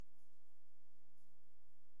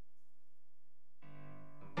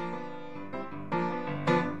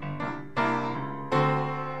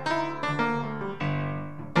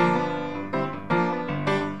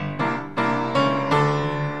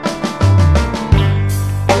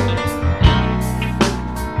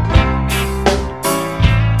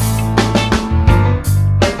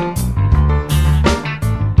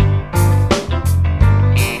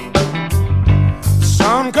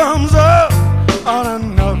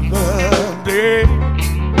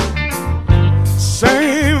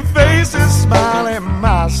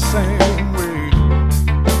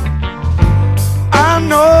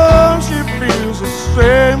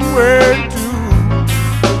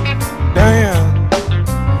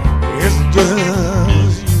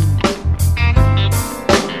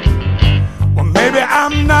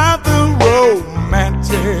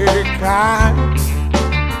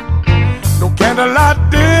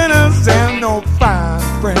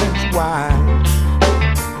rewind.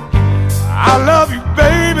 I love you,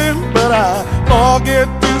 baby, but I forget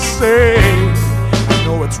to say. I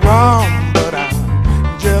know it's wrong, but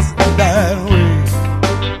I'm just that way.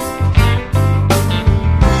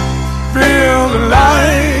 Feel the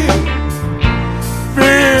light,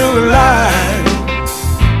 feel the light.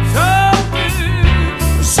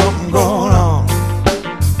 There's something going on.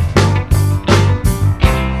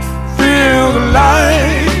 Feel the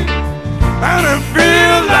light, and it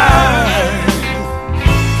feels like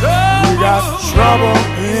we got trouble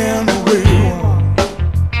in the way.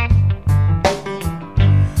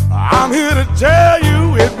 I'm here to tell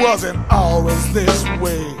you it wasn't always this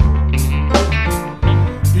way.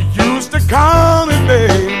 To call me,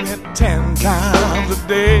 baby, 10 times a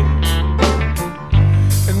day.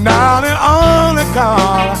 And now the only call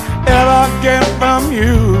I ever get from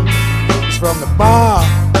you is from the bar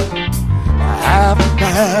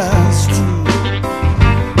 2:30.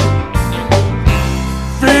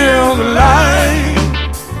 Feel the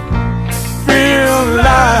light, feel the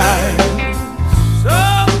light.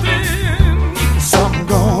 Something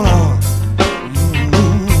going on.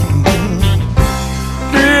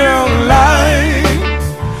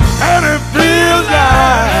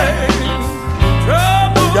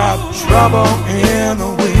 Trouble in the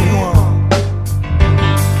way one.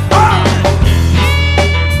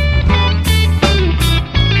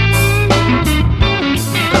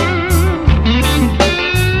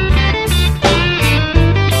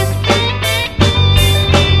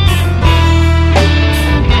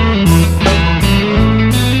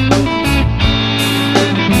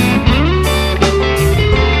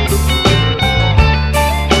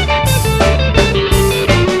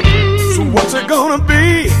 So what's it gonna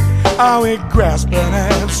be? Are we grasping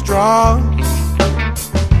at straws?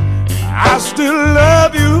 I still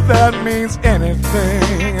love you, if that means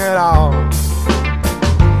anything at all.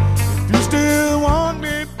 If you still want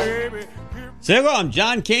me, baby. So hello, I'm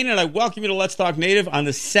John Kane, and I welcome you to Let's Talk Native on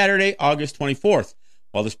this Saturday, August 24th.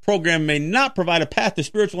 While this program may not provide a path to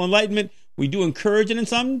spiritual enlightenment, we do encourage and in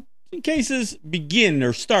some cases begin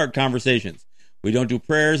or start conversations. We don't do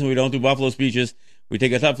prayers and we don't do buffalo speeches. We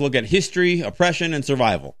take a tough look at history, oppression, and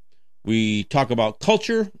survival. We talk about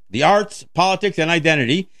culture, the arts, politics, and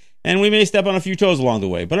identity, and we may step on a few toes along the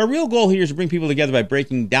way. But our real goal here is to bring people together by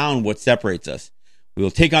breaking down what separates us. We will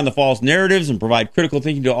take on the false narratives and provide critical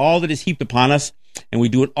thinking to all that is heaped upon us, and we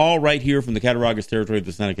do it all right here from the Cattaraugus territory of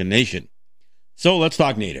the Seneca Nation. So let's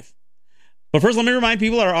talk Native. But first, let me remind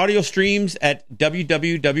people our audio streams at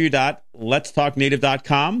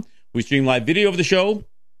www.letstalknative.com. We stream live video of the show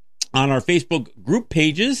on our Facebook group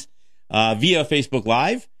pages via Facebook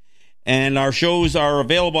Live. And our shows are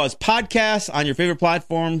available as podcasts on your favorite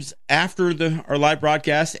platforms after our live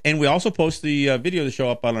broadcast. And we also post the video of the show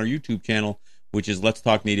up on our YouTube channel, which is Let's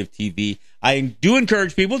Talk Native TV. I do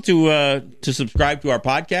encourage people to subscribe to our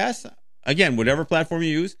podcast. Again, whatever platform you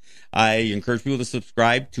use, I encourage people to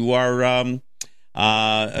subscribe to our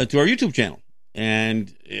YouTube channel.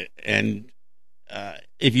 And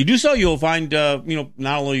if you do so, you'll find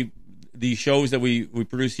not only the shows that we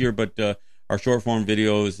produce here, but our short form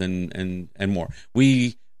videos and more.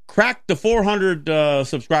 We cracked the 400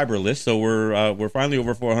 subscriber list, so we're finally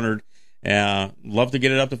over 400. Love to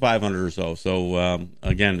get it up to 500 or so. So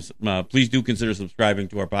again, please do consider subscribing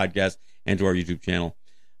to our podcast and to our YouTube channel.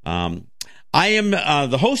 I am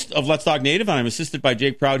the host of Let's Talk Native, and I'm assisted by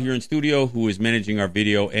Jake Proud here in studio, who is managing our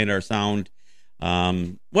video and our sound.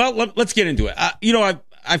 Let's get into it.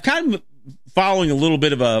 I've kind of following a little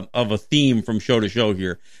bit of a theme from show to show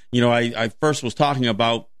here. I first was talking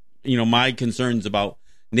about, my concerns about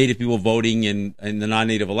Native people voting in the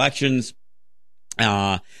non-Native elections,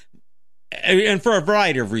 and for a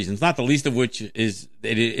variety of reasons, not the least of which is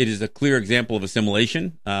it is a clear example of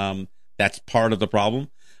assimilation. That's part of the problem.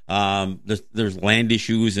 There's land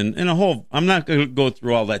issues and a whole, I'm not going to go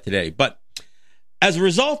through all that today, but as a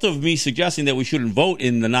result of me suggesting that we shouldn't vote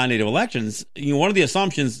in the non-Native elections, one of the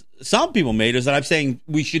assumptions some people made is that I'm saying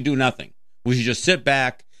we should do nothing. We should just sit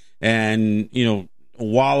back and,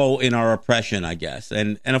 wallow in our oppression, I guess.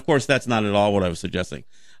 And of course, that's not at all what I was suggesting.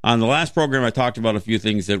 On the last program, I talked about a few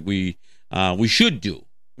things that we should do.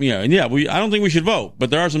 I don't think we should vote,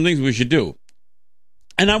 but there are some things we should do.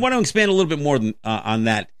 And I want to expand a little bit more on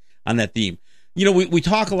that theme. We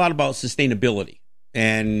talk a lot about sustainability.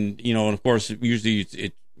 And, and of course, usually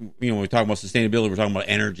when we talk about sustainability, we're talking about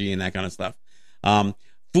energy and that kind of stuff.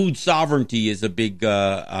 Food sovereignty is a big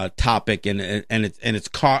topic, and it's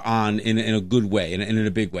caught on in a good way and in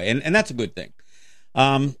a big way, and that's a good thing.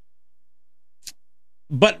 But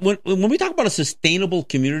when we talk about a sustainable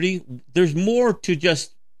community, there's more to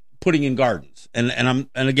just putting in gardens. And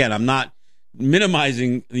again, I'm not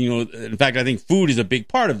minimizing, in fact, I think food is a big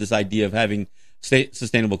part of this idea of having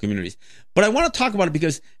sustainable communities. But I want to talk about it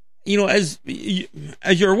because, as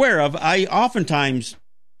you're aware of, I oftentimes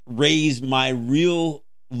raise my real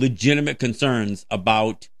legitimate concerns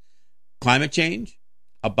about climate change,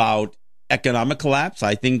 about economic collapse.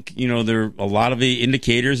 I think, there are a lot of the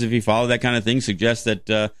indicators, if you follow that kind of thing, suggest that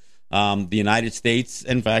the United States,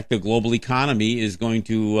 in fact, the global economy is going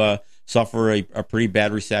to suffer a pretty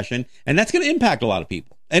bad recession. And that's going to impact a lot of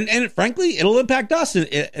people. And frankly, it'll impact us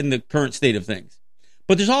in the current state of things.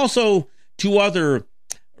 But there's also two other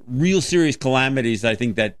real serious calamities I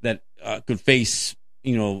think that could face,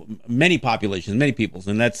 many populations, many peoples.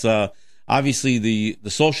 And that's obviously the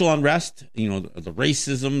social unrest, the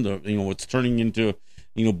racism, what's turning into,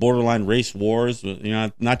 borderline race wars,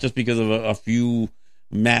 not just because of a few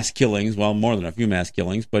mass killings, well, more than a few mass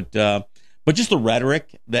killings, but just the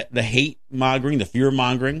rhetoric, the hate mongering, the fear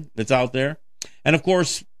mongering that's out there. And of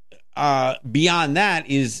course, beyond that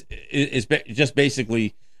is just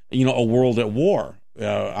basically, a world at war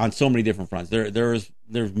on so many different fronts. There's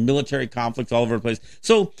military conflicts all over the place.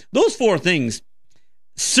 So those four things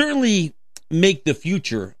certainly make the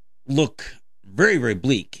future look very, very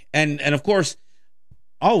bleak. And of course,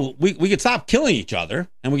 we could stop killing each other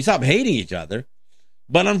and we could stop hating each other.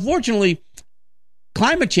 But unfortunately,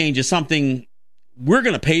 climate change is something we're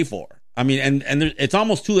going to pay for. I mean, and it's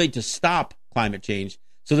almost too late to stop climate change.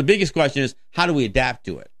 So the biggest question is, how do we adapt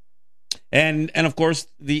to it? And of course,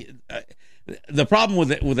 the problem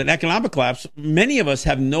with an economic collapse, many of us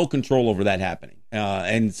have no control over that happening.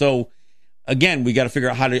 And so, again, we got to figure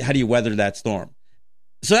out how do you weather that storm.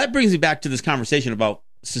 So that brings me back to this conversation about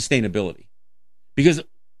sustainability, because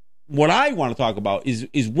what I want to talk about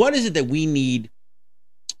is what is it that we need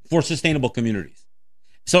for sustainable communities.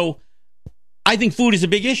 So I think food is a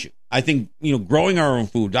big issue. I think, growing our own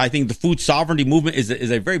food. I think the food sovereignty movement is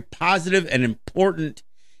a very positive and important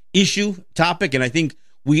topic. And I think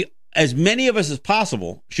as many of us as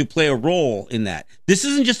possible, should play a role in that. This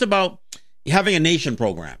isn't just about having a nation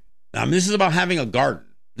program. This is about having a garden.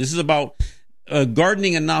 This is about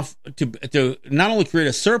gardening enough to not only create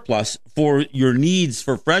a surplus for your needs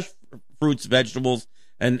for fresh fruits, vegetables,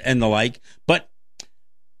 and the like, but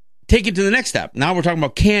take it to the next step. Now we're talking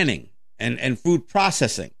about canning and food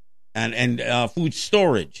processing and food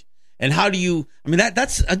storage. And how do you,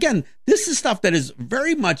 that's, again, this is stuff that is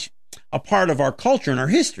very much a part of our culture and our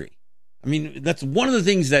history. That's one of the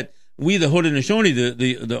things that we, the Haudenosaunee,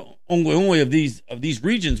 the Ongwe of these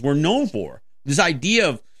regions, were known for. This idea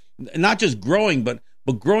of not just growing, but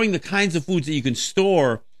growing the kinds of foods that you can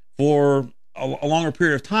store for a longer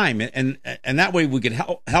period of time. And that way we could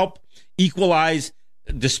help equalize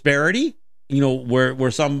disparity,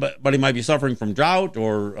 where somebody might be suffering from drought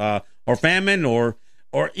or famine or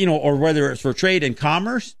whether it's for trade and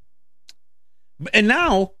commerce. And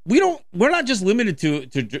now we're not just limited to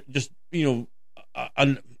just,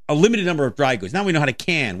 a limited number of dry goods. Now we know how to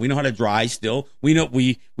can, we know how to dry still. We know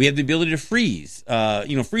we have the ability to freeze,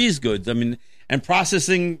 freeze goods. And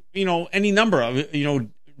processing, any number of,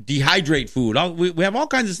 dehydrate food. We have all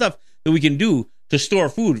kinds of stuff that we can do to store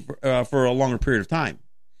food for a longer period of time.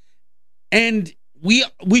 And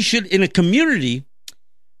we should, in a community,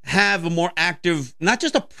 have a more active, not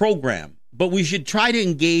just a program, but we should try to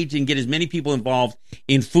engage and get as many people involved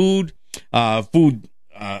in food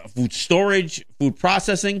storage, food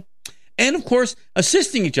processing, and of course,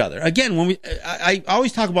 assisting each other. Again, I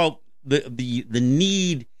always talk about the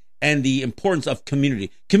need and the importance of community.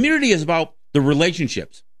 Community is about the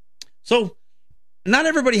relationships. So not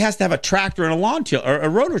everybody has to have a tractor and a lawn tiller or a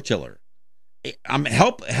rototiller.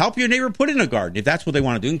 Help your neighbor put in a garden if that's what they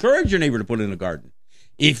want to do. Encourage your neighbor to put in a garden.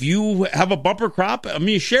 If you have a bumper crop,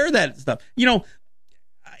 share that stuff.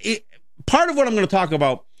 Part of what I'm going to talk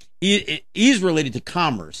about is related to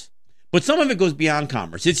commerce, but some of it goes beyond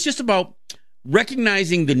commerce. It's just about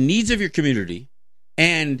recognizing the needs of your community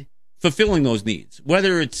and fulfilling those needs,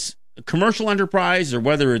 whether it's a commercial enterprise or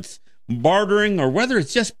whether it's bartering or whether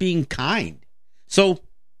it's just being kind. So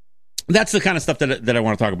that's the kind of stuff that I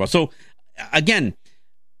want to talk about. So again,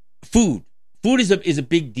 food is a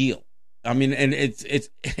big deal. And it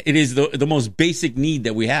is the most basic need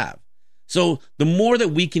that we have. So the more that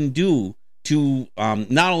we can do to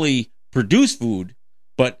not only produce food,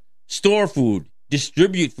 but store food,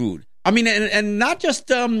 distribute food. And not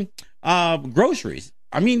just groceries.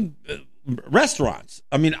 Restaurants.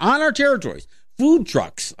 On our territories, food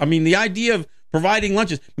trucks. The idea of providing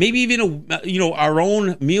lunches, maybe even our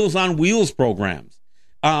own Meals on Wheels programs,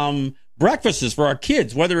 breakfasts for our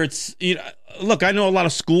kids, whether it's look, I know a lot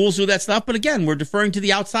of schools do that stuff, but again, we're deferring to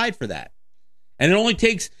the outside for that. And it only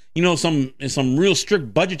takes, some real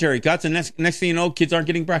strict budgetary cuts, and next thing you know, kids aren't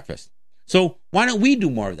getting breakfast. So why don't we do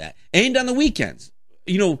more of that? And on the weekends,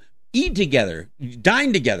 eat together,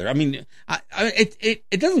 dine together. I mean,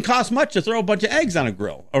 it doesn't cost much to throw a bunch of eggs on a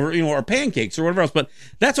grill or pancakes or whatever else. But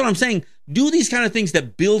that's what I'm saying. Do these kind of things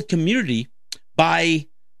that build community by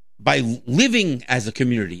living as a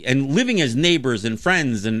community and living as neighbors and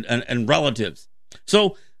friends and relatives.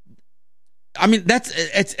 So, I mean, that's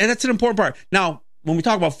an important part. Now, when we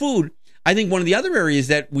talk about food, I think one of the other areas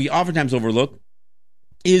that we oftentimes overlook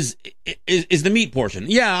is the meat portion.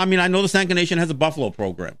 Yeah, I mean, I know the Seneca Nation has a buffalo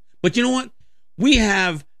program, but you know what? We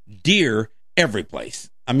have deer every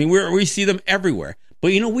place. I mean, we see them everywhere.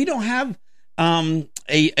 But we don't have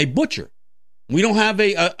a butcher. We don't have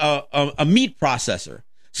a meat processor.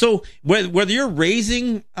 So whether you're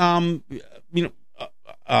raising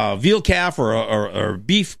veal calf or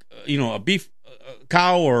beef, a beef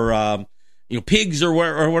cow or pigs or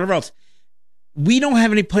whatever else, we don't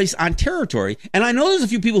have any place on territory. And I know there's a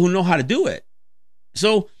few people who know how to do it.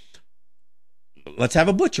 So let's have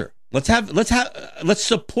a butcher. Let's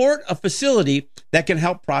support a facility that can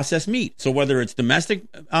help process meat. So whether it's domestic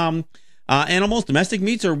animals, domestic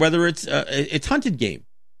meats, or whether it's hunted game.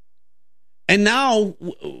 And now,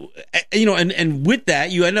 and with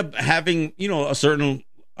that, you end up having, a certain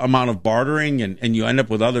amount of bartering, and you end up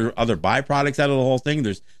with other byproducts out of the whole thing.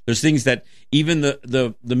 There's things that even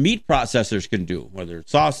the meat processors can do, whether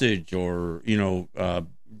it's sausage or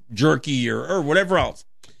jerky or whatever else.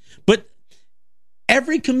 But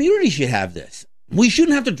every community should have this. We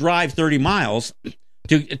shouldn't have to drive 30 miles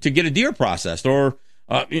to get a deer processed, or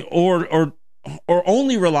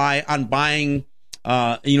only rely on buying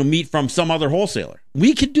meat from some other wholesaler.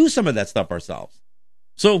 We could do some of that stuff ourselves.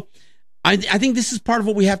 So I think this is part of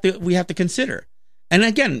what we have to consider. And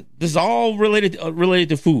again, this is all related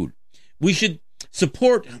to food. We should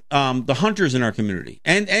support the hunters in our community,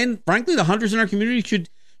 and frankly, the hunters in our community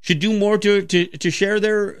should do more to share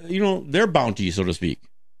their bounty, so to speak.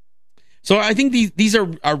 So I think these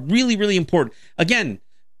are really, really important. Again,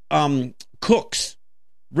 cooks,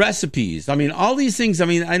 recipes. I mean, all these things. I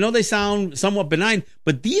mean, I know they sound somewhat benign,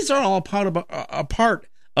 but these are all a part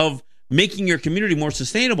of making your community more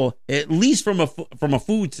sustainable, at least from a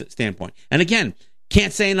food standpoint. And again,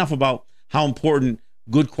 can't say enough about how important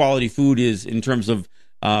good quality food is in terms of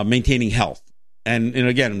maintaining health. And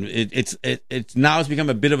again, it's now become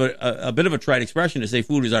a bit of a trite expression to say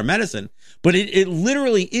food is our medicine, but it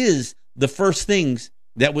literally is the first things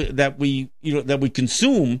that we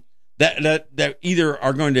consume that either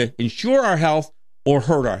are going to ensure our health or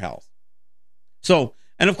hurt our health. So,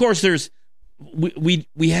 and of course, we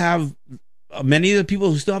have many of the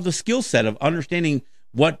people who still have the skill set of understanding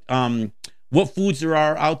what foods there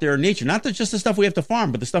are out there in nature, not just the stuff we have to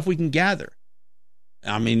farm, but the stuff we can gather.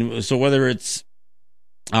 I mean, so whether it's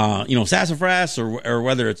sassafras or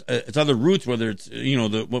whether it's other roots, whether it's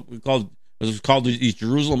what we call these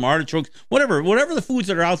Jerusalem artichokes, whatever the foods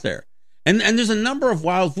that are out there, and there's a number of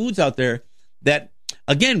wild foods out there that,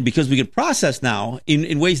 again, because we can process now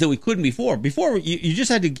in ways that we couldn't before. Before you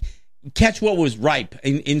just had to catch what was ripe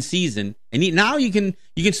in season and eat. Now you can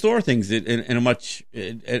store things in a much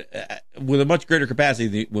with a much greater capacity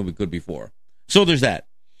than what we could before. So there's that.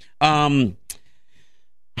 And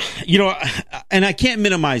I can't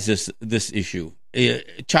minimize this issue,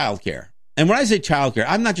 childcare. And when I say childcare,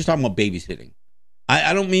 I'm not just talking about babysitting.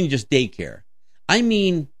 I don't mean just daycare. I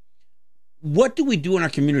mean, what do we do in our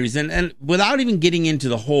communities? And without even getting into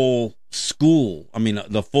the whole school, I mean,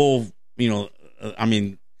 the full,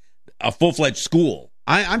 a full-fledged school.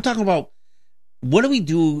 I'm talking about, what do we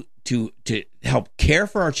do to help care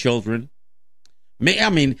for our children? I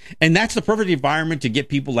mean, and that's the perfect environment to get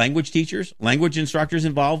people, language teachers, language instructors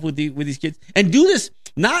involved with these kids, and do this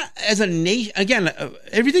not as a nation. Again,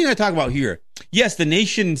 everything I talk about here, yes, the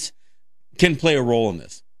nations can play a role in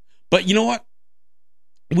this, but you know what?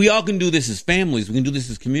 We all can do this as families. We can do this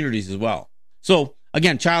as communities as well. So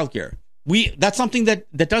again, childcare. That's something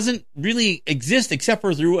that doesn't really exist except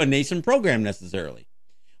for through a nascent program necessarily.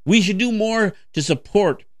 We should do more to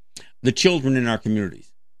support the children in our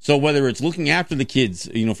communities. So whether it's looking after the kids,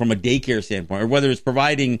 from a daycare standpoint, or whether it's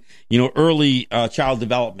providing, early child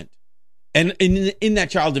development, and in that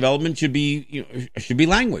child development should be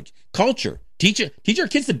language, culture. Teach our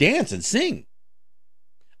kids to dance and sing.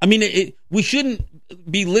 I mean, we shouldn't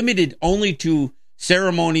be limited only to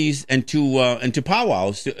ceremonies and to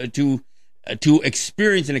powwows to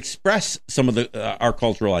experience and express some of our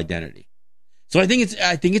cultural identity. So I think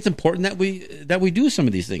it's important that we do some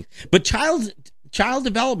of these things. But child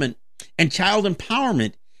development And child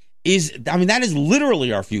empowerment that is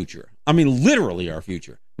literally our future. Literally our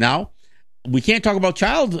future. Now, we can't talk about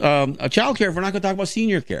child care if we're not going to talk about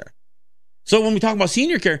senior care. So when we talk about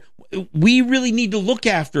senior care, we really need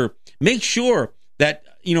to make sure that,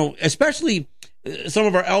 especially some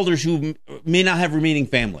of our elders who may not have remaining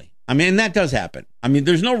family. And that does happen.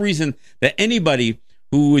 There's no reason that anybody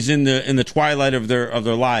who is in the twilight of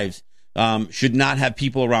their lives should not have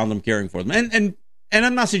people around them caring for them. And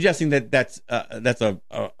I'm not suggesting that that's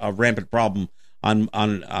a rampant problem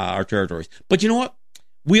on our territories. But you know what?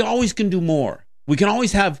 We always can do more. We can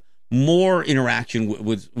always have more interaction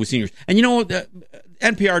with seniors. And you know what?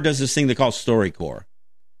 NPR does this thing they call StoryCorps.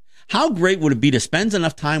 How great would it be to spend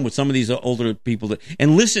enough time with some of these older people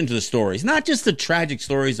and listen to the stories, not just the tragic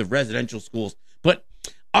stories of residential schools, but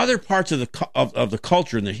other parts of the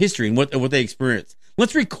culture and the history and what they experience.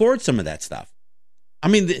 Let's record some of that stuff.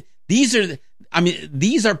 These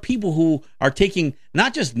are people who are taking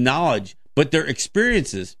not just knowledge, but their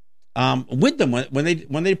experiences with them when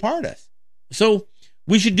they depart us. So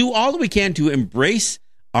we should do all that we can to embrace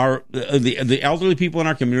the elderly people in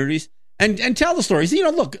our communities and tell the stories.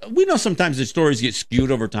 Look, we know sometimes the stories get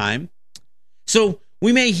skewed over time. So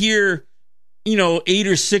we may hear, 8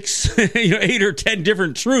 or 10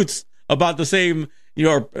 different truths about the same,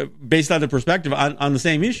 based on the perspective on the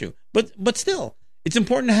same issue. But still, it's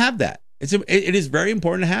important to have that. It is very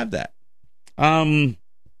important to have that.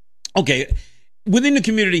 Okay. Within the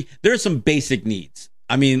community, there are some basic needs.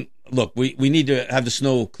 Look, we need to have the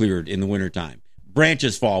snow cleared in the wintertime.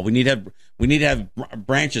 Branches fall. We need to have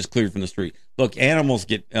branches cleared from the street. Look, animals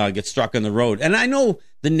get struck on the road. And I know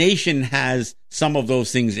the nation has some of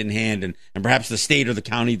those things in hand, and perhaps the state or the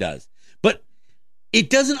county does. But it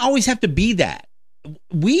doesn't always have to be that.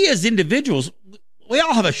 We as individuals, we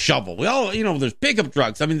all have a shovel. We all, there's pickup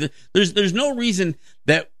trucks. There's no reason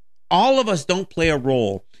that all of us don't play a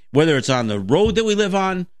role, whether it's on the road that we live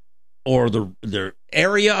on or the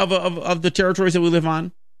area of the territories that we live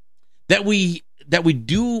on, that we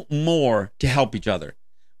do more to help each other.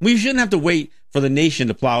 We shouldn't have to wait for the nation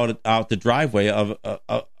to plow out the driveway of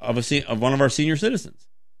one of our senior citizens.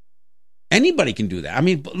 Anybody can do that.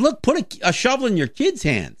 Look, put a shovel in your kids'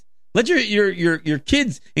 hands. Let your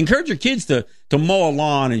kids, encourage your kids to mow a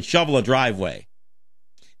lawn and shovel a driveway.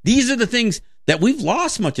 These are the things that we've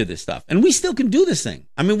lost much of this stuff, and we still can do this thing.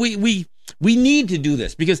 We need to do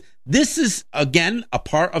this because this is, again, a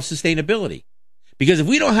part of sustainability. Because if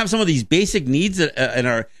we don't have some of these basic needs in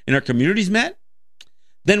our communities met,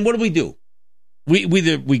 then what do?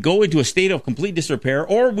 We go into a state of complete disrepair,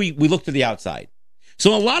 or we look to the outside.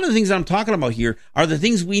 So a lot of the things that I'm talking about here are the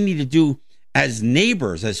things we need to do as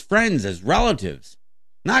neighbors, as friends, as relatives,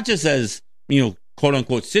 not just as, quote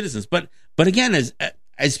unquote citizens, but again,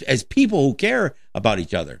 as people who care about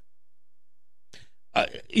each other.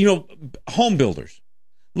 Home builders.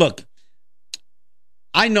 Look,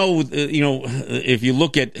 I know, if you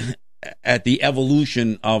look at the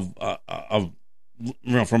evolution of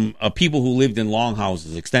from people who lived in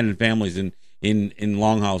longhouses, extended families in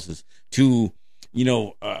longhouses, to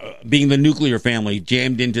being the nuclear family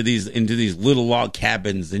jammed into these little log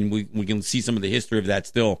cabins, and we can see some of the history of that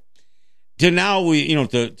still. To now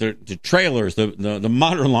to trailers, the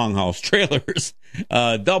modern longhouse trailers,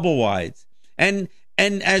 double wides, and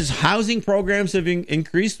as housing programs have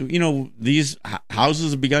increased, these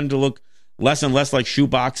houses have begun to look less and less like shoe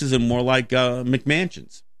boxes and more like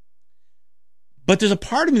McMansions. But there's a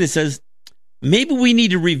part of me that says maybe we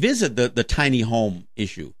need to revisit the tiny home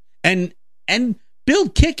issue and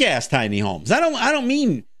build kick-ass tiny homes. I don't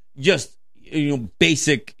mean just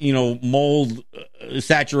basic mold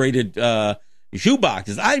saturated shoe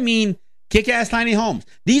boxes. I mean kick-ass tiny homes.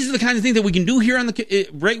 These are the kinds of things that we can do here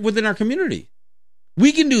right within our community.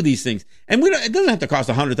 We can do these things, and it doesn't have to cost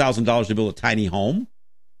 $100,000 to build a tiny home.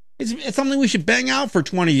 It's something we should bang out for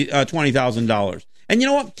 $20,000. And you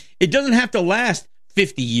know what? It doesn't have to last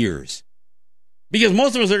 50 years, because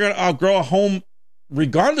most of us are going to outgrow a home,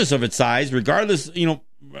 regardless of its size, regardless,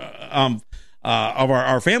 of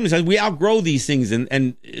our family size. We outgrow these things,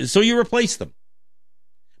 and so you replace them.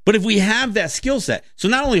 But if we have that skill set, so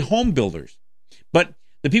not only home builders, but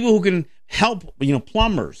the people who can help,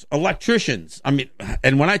 plumbers, electricians.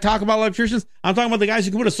 And when I talk about electricians, I'm talking about the guys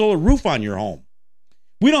who can put a solar roof on your home.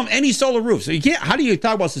 We don't have any solar roofs. So how do you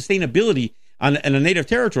talk about sustainability in a native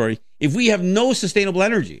territory if we have no sustainable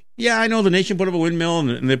energy? Yeah, I know the nation put up a windmill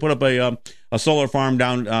and they put up a solar farm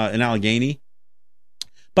down in Allegheny.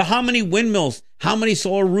 But how many windmills, how many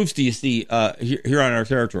solar roofs do you see here on our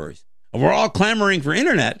territories? We're all clamoring for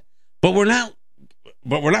internet, but we're not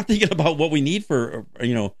thinking about what we need for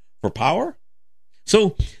power.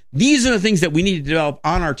 So These are the things that we need to develop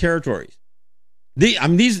on our territories.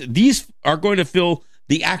 These are going to fill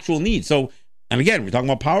the actual needs. So, and again, we're talking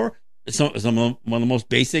about power. One of the most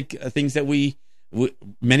basic things that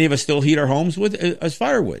many of us still heat our homes with is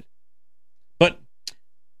firewood. But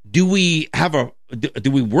do we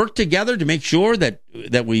work together to make sure that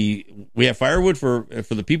we have firewood for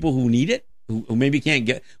the people who need it, who maybe can't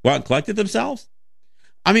go out and collect it themselves?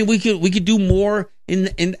 I mean, we could do more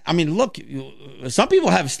I mean, look, some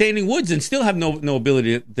people have standing woods and still have no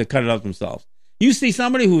ability to cut it up themselves. You see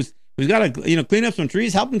somebody who's got to clean up some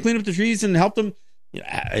trees, help them clean up the trees, and help them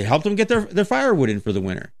get their firewood in for the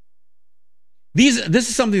winter. This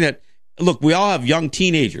is something that, look, we all have young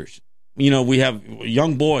teenagers. We have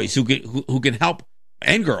young boys who can help,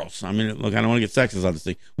 and girls. I mean, look, I don't want to get sexist on this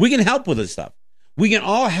thing. We can help with this stuff. We can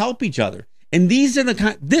all help each other, and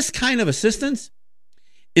this kind of assistance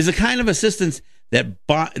is a kind of assistance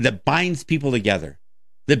that binds people together,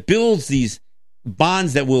 that builds these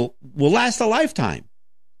bonds that will last a lifetime.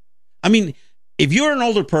 I mean, if you're an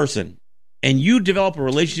older person and you develop a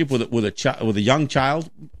relationship with a young child,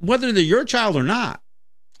 whether they're your child or not,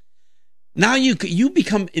 now you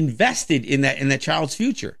become invested in that child's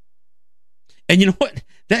future. And you know what?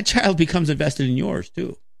 That child becomes invested in yours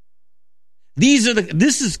too.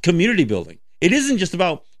 This is community building. It isn't just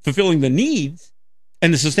about fulfilling the needs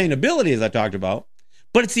and the sustainability, as I talked about,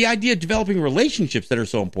 but it's the idea of developing relationships that are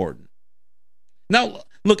so important. Now,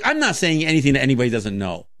 look, I'm not saying anything that anybody doesn't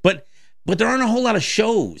know, but there aren't a whole lot of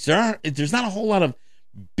shows. There's not a whole lot of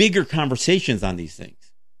bigger conversations on these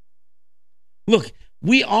things. Look,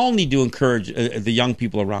 we all need to encourage the young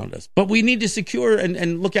people around us, but we need to secure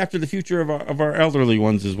and look after the future of our elderly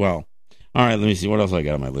ones as well. All right, let me see what else I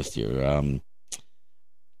got on my list here.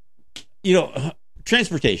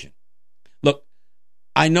 Transportation. Look,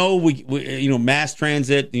 I know we mass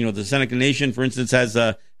transit. The Seneca Nation, for instance, has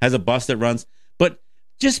a bus that runs, but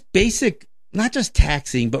just basic, not just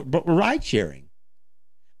taxiing, but ride sharing.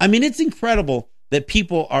 I mean, it's incredible that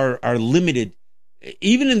people are limited,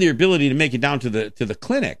 even in their ability to make it down to the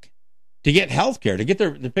clinic, to get health care,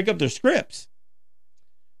 to pick up their scripts,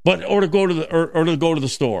 or to go to the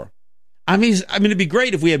store. I mean, it'd be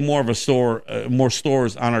great if we had more of a store, more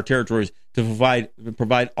stores on our territories to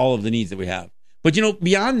provide all of the needs that we have. But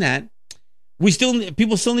beyond that,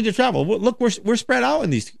 people still need to travel. Look, we're spread out in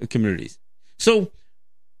these communities, so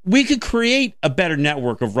we could create a better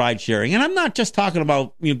network of ride sharing. And I'm not just talking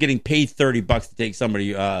about getting paid $30 to take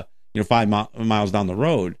somebody 5 miles down the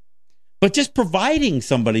road, but just providing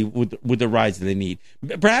somebody with the rides that they need.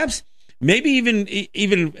 Perhaps maybe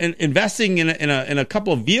even investing in a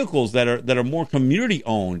couple of vehicles that are more community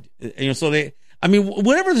owned.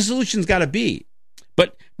 Whatever the solution's got to be.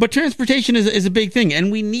 But transportation is a big thing,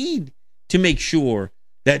 and we need to make sure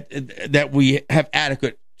that we have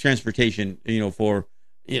adequate transportation, because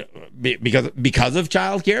of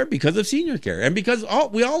childcare, because of senior care, and because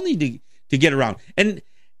we all need to get around. And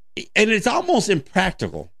it's almost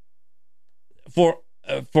impractical for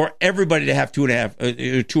everybody to have 2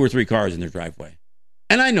 or 3 cars in their driveway.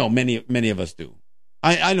 And I know many of us do.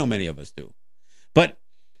 I know many of us do. But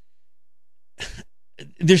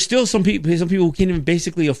there's still some people who can't even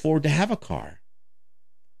basically afford to have a car.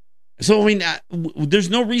 So, there's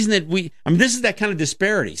no reason that this is that kind of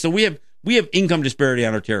disparity. So we have income disparity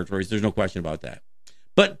on our territories. There's no question about that.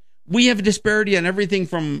 But we have a disparity on everything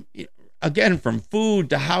from food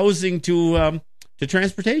to housing to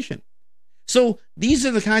transportation. So these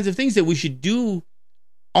are the kinds of things that we should do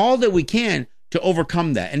all that we can to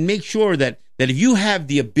overcome that and make sure that if you have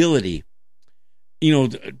the ability,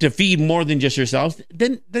 to feed more than just yourself,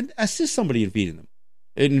 then assist somebody in feeding them,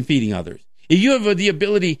 in feeding others. If you have the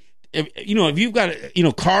ability, if you've got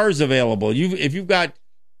cars available, if you've got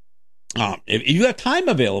time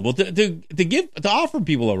available to offer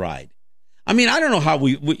people a ride. I mean, I don't know how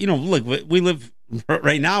we live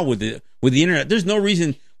right now with the internet. There's no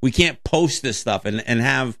reason we can't post this stuff and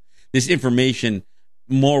have this information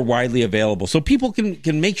more widely available so people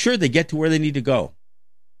can make sure they get to where they need to go.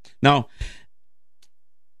 Now,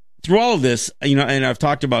 through all of this, and I've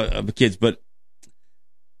talked about the kids, but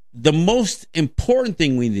the most important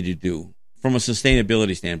thing we need to do from a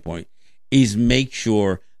sustainability standpoint is make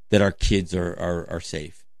sure that our kids are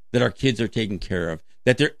safe, that our kids are taken care of,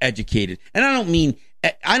 that they're educated. And I don't mean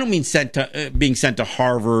being sent to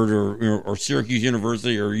Harvard or Syracuse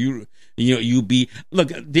University or UB. Look,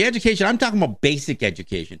 the education, I'm talking about basic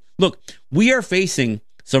education. Look, we are facing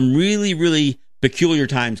some really, really peculiar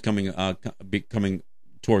times coming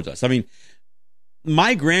towards us. I mean,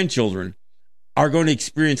 my grandchildren are going to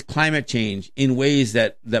experience climate change in ways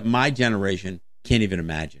that my generation can't even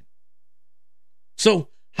imagine. So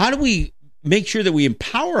How do we make sure that we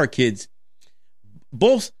empower our kids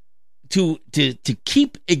both to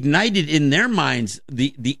keep ignited in their minds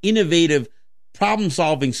the innovative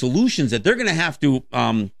problem-solving solutions that they're going to have to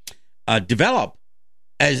develop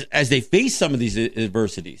as they face some of these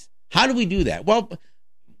adversities? How do we do that? Well,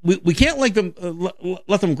 we can't let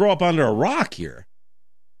them grow up under a rock here.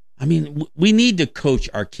 I mean, we need to coach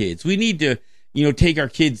our kids. We need to, take our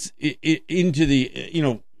kids into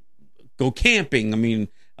the, go camping. I mean,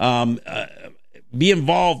 be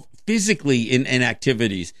involved physically in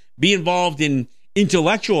activities. Be involved in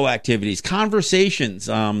intellectual activities, conversations.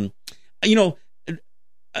 Again,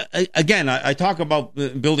 I talk about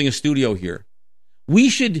building a studio here. We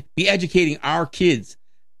should be educating our kids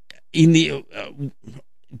in the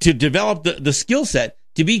to develop the skill set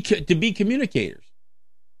to be communicators.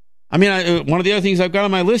 I mean, one of the other things I've got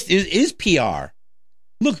on my list is PR.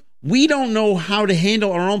 Look, we don't know how to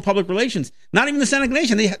handle our own public relations. Not even the Seneca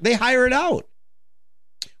Nation. They hire it out.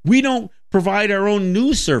 We don't provide our own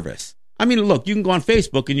news service. I mean, look, you can go on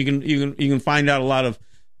Facebook and you can find out a lot of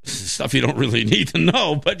stuff you don't really need to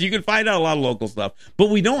know, but you can find out a lot of local stuff. But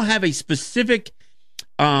we don't have a specific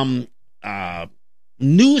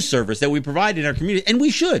news service that we provide in our community, and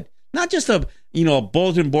we should. Not just a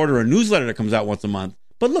bulletin board or a newsletter that comes out once a month,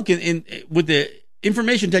 but look, in with the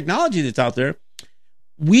information technology that's out there,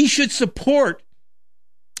 we should support,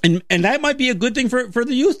 and that might be a good thing for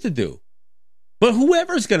the youth to do. But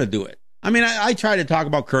whoever's going to do it. I mean, I try to talk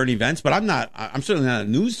about current events, but I'm certainly not a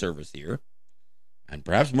news service here. And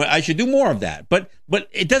perhaps I should do more of that. But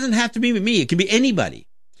it doesn't have to be me. It can be anybody.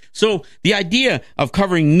 So the idea of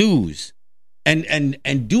covering news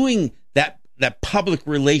and doing that public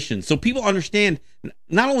relations, so people understand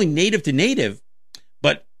not only native to native,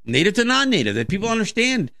 but native to non-native, that people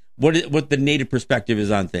understand what the native perspective is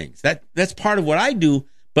on things. That's part of what I do.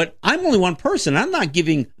 But I'm only one person. I'm not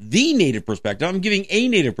giving the native perspective. I'm giving a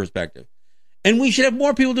native perspective. And we should have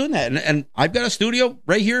more people doing that. And I've got a studio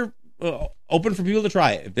right here open for people to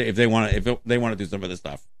try it if they want to do some of this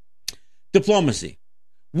stuff. Diplomacy.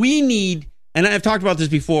 We need, and I've talked about this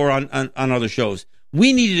before on other shows,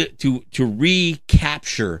 we need to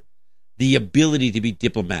recapture the ability to be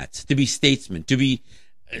diplomats, to be statesmen, to be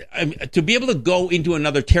able to go into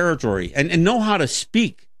another territory and know how to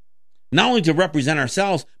speak. Not only to represent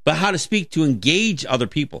ourselves, but how to speak to engage other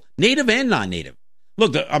people, native and non-native.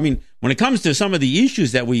 Look, I mean, when it comes to some of the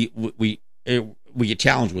issues that we get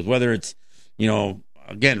challenged with, whether it's,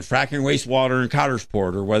 again, fracking wastewater in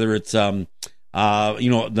Cottersport, or whether it's, the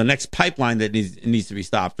next pipeline that needs to be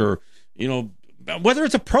stopped, or, whether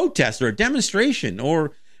it's a protest or a demonstration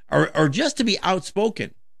or just to be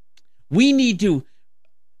outspoken, we need to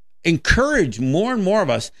encourage more and more of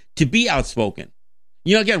us to be outspoken.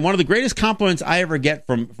 Again, one of the greatest compliments I ever get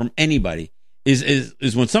from anybody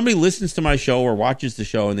is when somebody listens to my show or watches the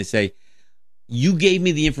show and they say, you gave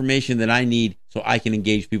me the information that I need so I can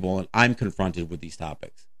engage people and I'm confronted with these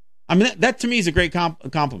topics. I mean, that to me is a great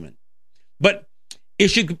compliment. But it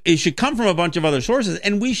should come from a bunch of other sources,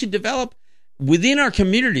 and we should develop within our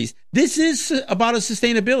communities. This is about a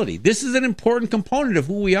sustainability. This is an important component of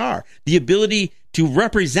who we are, the ability to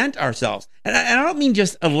represent ourselves. And I don't mean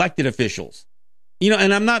just elected officials.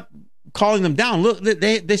 And I'm not calling them down. Look,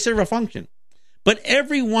 they serve a function. But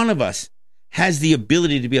every one of us has the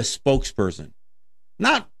ability to be a spokesperson,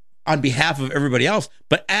 not on behalf of everybody else,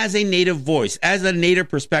 but as a native voice, as a native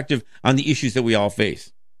perspective on the issues that we all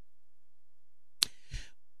face.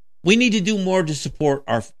 We need to do more to support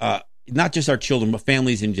our, not just our children, but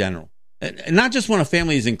families in general. And not just when a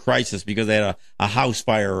family is in crisis because they had a house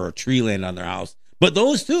fire or a tree land on their house, but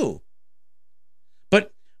those too.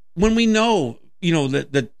 But when we know,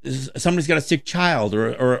 that somebody's got a sick child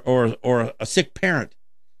or a sick parent,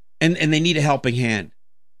 and they need a helping hand.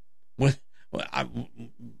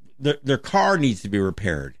 Their car needs to be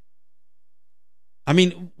repaired. I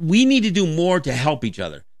mean, we need to do more to help each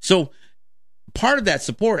other. So part of that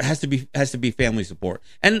support has to be family support.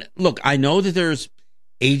 And look, I know that there's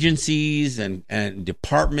agencies and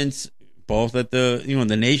departments, both at the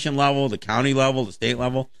the nation level, the county level, the state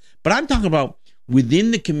level, but I'm talking about within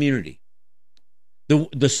the community.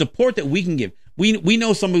 The support that we can give. We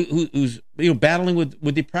know somebody who's battling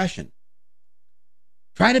with depression.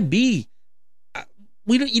 Try to be.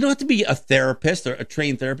 You don't have to be a therapist or a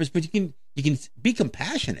trained therapist, but you can be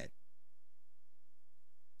compassionate.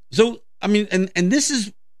 So I mean, and this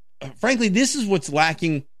is, frankly, this is what's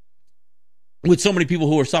lacking with so many people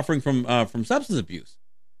who are suffering from substance abuse.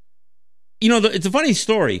 It's a funny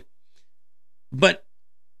story, but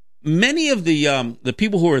many of the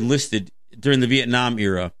people who were enlisted during the Vietnam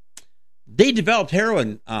era, they developed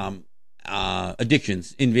heroin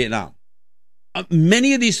addictions in Vietnam.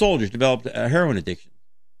 Many of these soldiers developed a heroin addiction.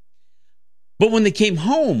 But when they came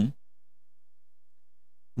home,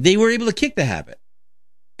 they were able to kick the habit.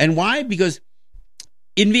 And why? Because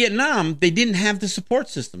in Vietnam, they didn't have the support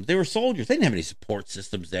systems. They were soldiers. They didn't have any support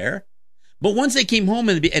systems there. But once they came home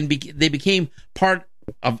and they became part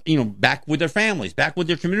of, back with their families, back with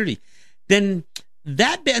their community, then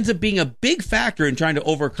that ends up being a big factor in trying to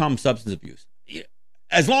overcome substance abuse.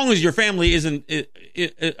 As long as your family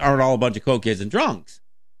aren't all a bunch of cokeheads and drunks.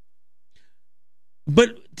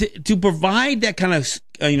 But to provide that kind of,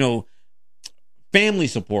 family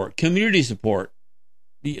support, community support,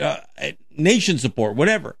 nation support,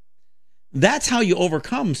 whatever, that's how you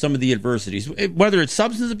overcome some of the adversities, whether it's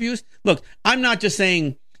substance abuse. Look, I'm not just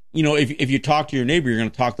saying, if you talk to your neighbor, you're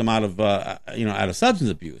going to talk them out of substance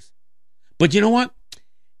abuse. But you know what?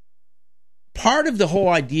 Part of the whole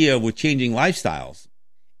idea with changing lifestyles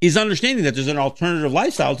is understanding that there's an alternative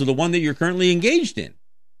lifestyle to the one that you're currently engaged in.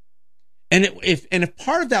 And if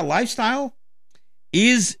part of that lifestyle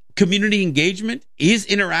is community engagement, is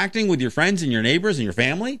interacting with your friends and your neighbors and your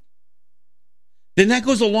family, then that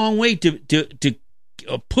goes a long way to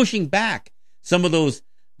pushing back some of those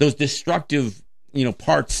destructive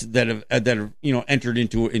parts that have entered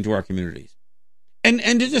into our communities, and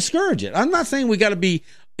to discourage it. I'm not saying we got to be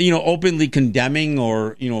openly condemning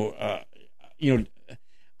or I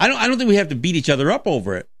don't think we have to beat each other up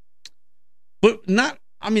over it, but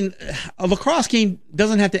a lacrosse game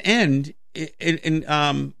doesn't have to end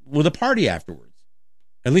with a party afterwards.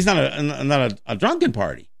 At least not a drunken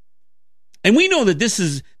party. And we know that this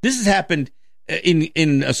has happened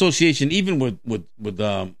in association even with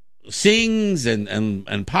sings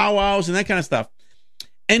and powwows and that kind of stuff.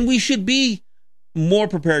 And we should be more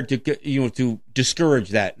prepared to discourage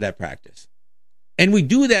that practice. And we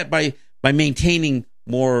do that by maintaining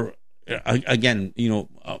more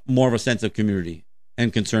more of a sense of community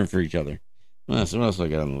and concern for each other. What else do I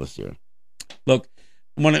got on the list here? Look,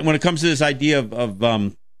 when it comes to this idea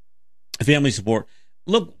of family support,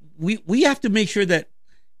 look, we have to make sure that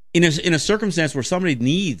in a circumstance where somebody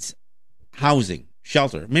needs housing,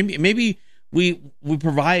 shelter, maybe we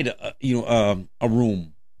provide a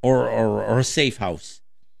room or a safe house.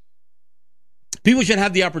 People should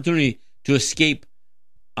have the opportunity to escape,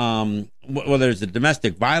 whether it's a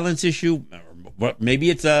domestic violence issue, or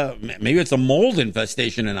maybe it's a mold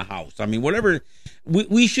infestation in a house. Whatever.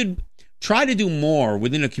 We should try to do more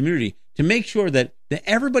within a community to make sure that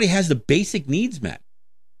everybody has the basic needs met.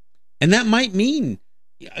 And that might mean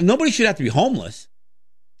nobody should have to be homeless.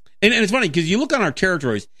 And it's funny because you look on our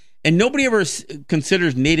territories and nobody ever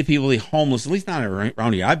considers Native people homeless, at least not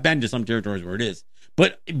around here. I've been to some territories where it is.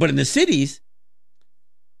 But in the cities,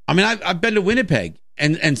 I've been to Winnipeg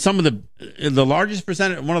and some of the largest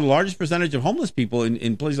percentage, one of the largest percentage of homeless people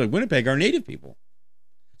in places like Winnipeg are Native people.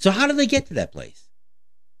 So how do they get to that place?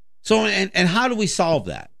 So, and how do we solve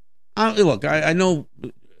that? Look, I know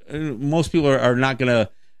most people are not going to,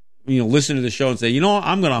 listen to the show and say,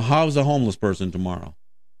 I'm going to house a homeless person tomorrow.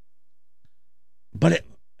 But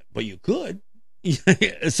you could.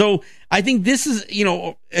 So I think this is,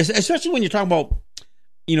 especially when you're talking about,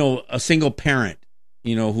 a single parent,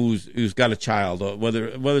 who's got a child, whether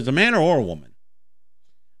it's a man or a woman.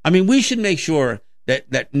 We should make sure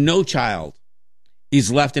that no child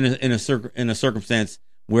is left in a circumstance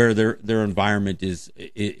where their environment is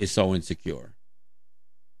so insecure.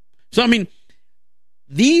 So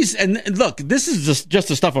these, and look, this is just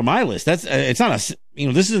the stuff on my list. It's not this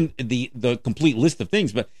isn't the complete list of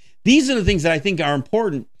things, but these are the things that I think are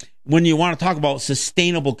important when you want to talk about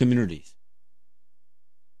sustainable communities.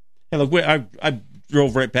 Hey, look, I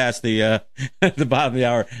drove right past the bottom of the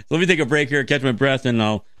hour. So let me take a break here, catch my breath, and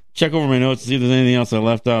I'll check over my notes to see if there's anything else I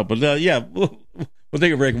left out. But we'll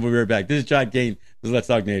take a break and we'll be right back. This is John Kane. This is Let's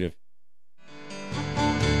Talk Native.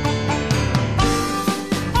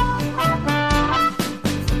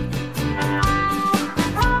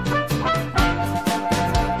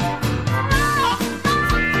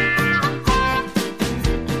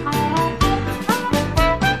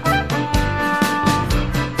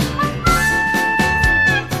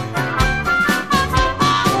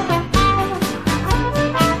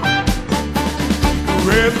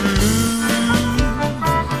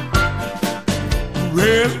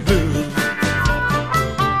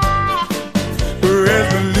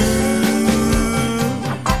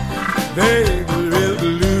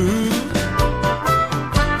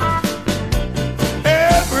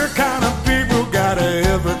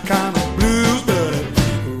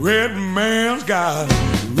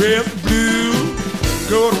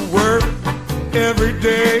 Go to work every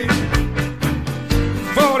day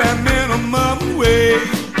for that minute. minimum wage.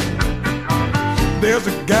 There's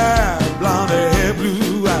a guy, blonde hair,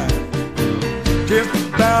 blue eyes, just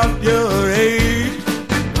about your age.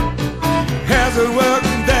 Hasn't worked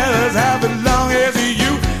and does half as long as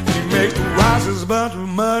you. He makes twice as much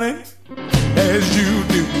money as you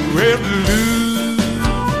do. Red blues,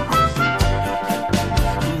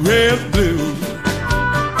 red blues,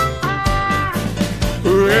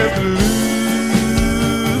 red blues,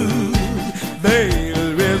 baby,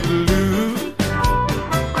 red blues.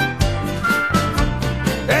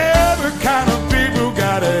 Every kind of people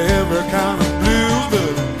got every kind of blues,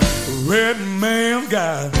 but a red man's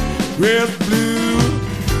got red blues.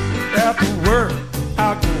 After work,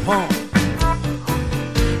 I go home,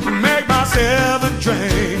 make myself a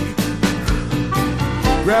drink,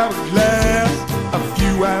 grab a glass, a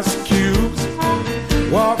few ice cubes,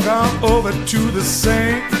 walk on over to the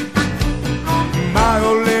sink. My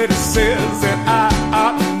old lady says that I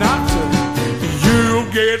ought not to. You'll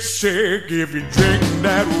get sick if you drink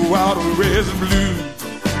that water. Red blues,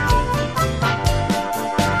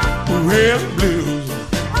 red blues,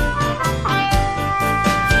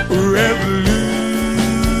 red blues,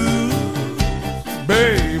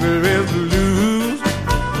 baby, red blues.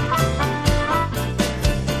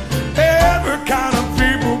 Every kind of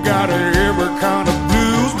people got every kind of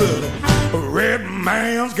blues, but a red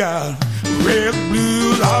man's got red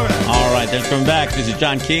blues. All right, thanks for coming back. This is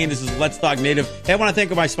John Kane. This is Let's Talk Native. Hey, I want to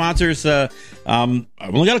thank my sponsors. I've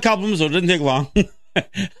only got a couple of them, so it didn't take long. I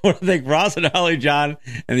want to thank Ross and Holly John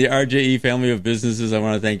and the RJE family of businesses. I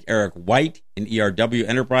want to thank Eric White and ERW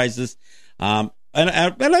Enterprises. And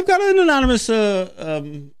I've got an anonymous. I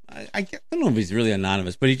don't know if he's really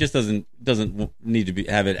anonymous, but he just doesn't need to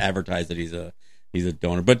have it advertised that he's a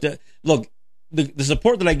donor. But look, the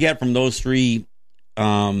support that I get from those three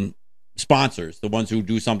sponsors, the ones who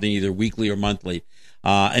do something either weekly or monthly,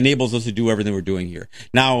 enables us to do everything we're doing here.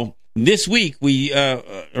 Now, this week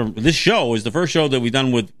this show is the first show that we've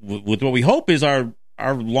done with what we hope is our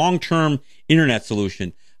long-term internet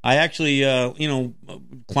solution. I actually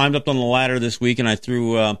climbed up on the ladder this week and I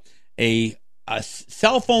threw a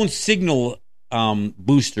cell phone signal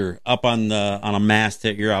booster up on a mast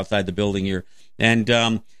here outside the building here,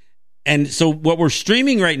 and so what we're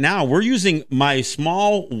streaming right now, we're using my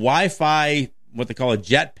small Wi-Fi, what they call a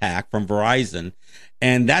jetpack from Verizon.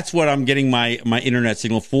 And that's what I'm getting my internet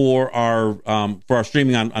signal for our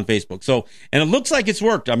streaming on Facebook. So, and it looks like it's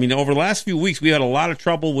worked. I mean, over the last few weeks, we had a lot of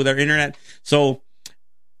trouble with our internet. So,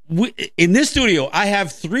 in this studio, I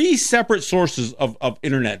have three separate sources of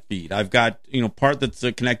internet feed. I've got part that's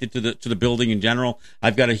connected to the building in general.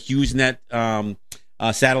 I've got a HughesNet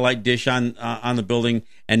satellite dish on the building,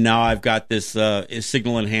 and now I've got this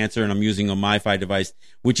signal enhancer, and I'm using a MiFi device,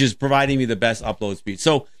 which is providing me the best upload speed.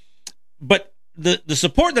 So, but the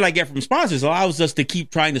support that I get from sponsors allows us to keep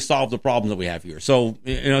trying to solve the problems that we have here. So,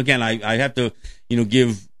 again, I have to,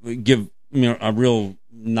 give a real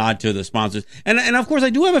nod to the sponsors. And of course, I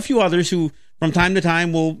do have a few others who from time to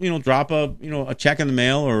time will, drop a check in the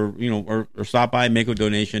mail or stop by and make a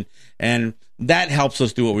donation. And that helps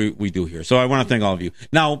us do what we do here. So I want to thank all of you.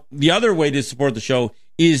 Now, the other way to support the show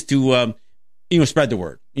is to, spread the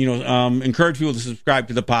word, encourage people to subscribe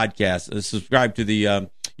to the podcast, subscribe to the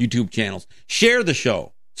YouTube channels, share the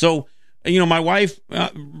show. So, my wife,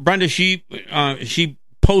 Brenda, she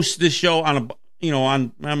posts this show on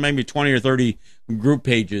on maybe 20 or 30 group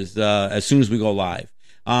pages as soon as we go live.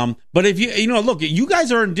 But if look, you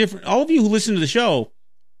guys are in different, all of you who listen to the show,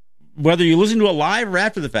 whether you listen to it live or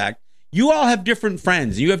after the fact, you all have different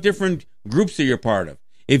friends. You have different groups that you're part of.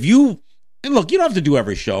 And look, you don't have to do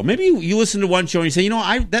every show. Maybe you listen to one show and you say,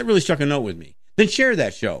 that really struck a note with me. Then share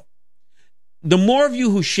that show. The more of you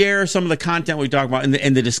who share some of the content we talk about and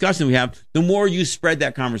the discussion we have, the more you spread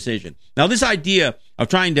that conversation. Now, this idea of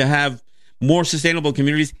trying to have more sustainable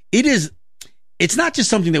communities, it's not just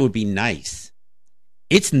something that would be nice.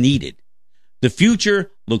 It's needed. The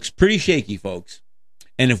future looks pretty shaky, folks.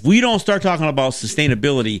 And if we don't start talking about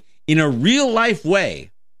sustainability in a real life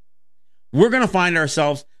way, we're going to find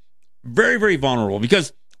ourselves very, very vulnerable.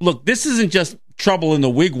 Because, look, this isn't just trouble in the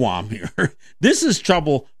wigwam here. This is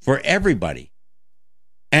trouble for everybody.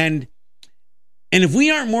 And if we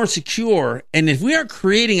aren't more secure, and if we aren't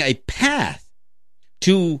creating a path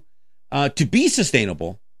to be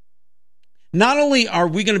sustainable, not only are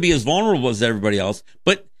we going to be as vulnerable as everybody else,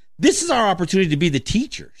 but this is our opportunity to be the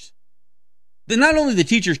teachers. Not only the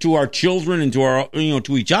teachers to our children and to our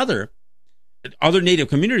to each other Native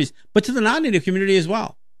communities, but to the non-Native community as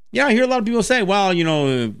well. Yeah, I hear a lot of people say, well,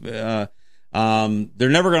 they're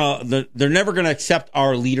never gonna accept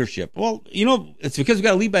our leadership. Well, it's because we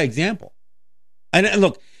got to lead by example. And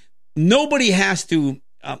look, nobody has to.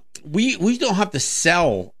 We don't have to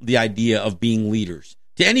sell the idea of being leaders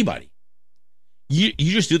to anybody. You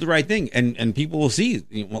just do the right thing, and people will see.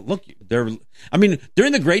 Well, look, during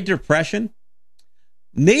the Great Depression,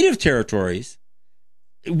 native territories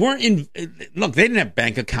weren't in. Look, they didn't have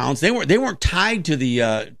bank accounts. They weren't tied to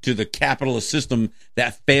the capitalist system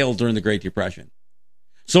that failed during the Great Depression.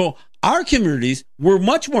 So our communities were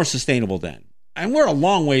much more sustainable then, and we're a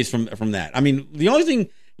long ways from that. I mean, the only thing,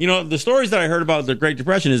 the stories that I heard about the Great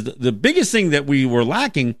Depression is the biggest thing that we were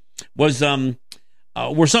lacking was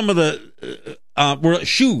were some of the were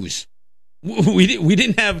shoes. We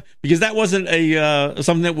didn't have, because that wasn't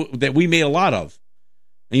something that we made a lot of.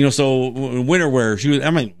 So winter wear shoes. I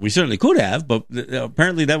mean, we certainly could have, but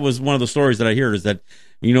apparently that was one of the stories that I heard, is that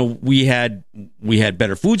we had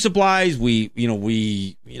better food supplies. We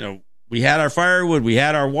had our firewood, we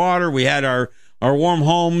had our water, we had our warm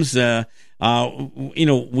homes. We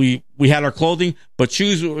had our clothing, but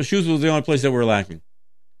shoes was the only place that we were lacking.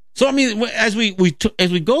 So I mean, as we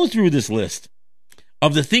go through this list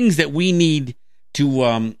of the things that we need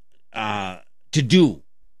to do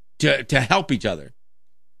to help each other,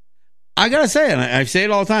 I gotta say, and I say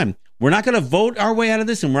it all the time, we're not going to vote our way out of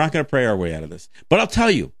this, and we're not going to pray our way out of this. But I'll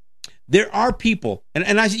tell you, there are people, and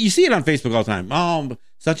you see it on Facebook all the time. Oh,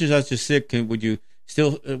 such and such is sick. Would you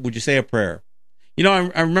say a prayer?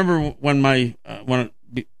 I remember when my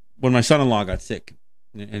son-in-law got sick,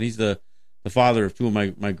 and he's the father of two of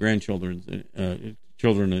my grandchildren,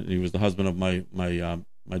 children, and he was the husband of my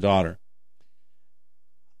daughter.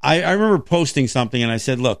 I remember posting something, and I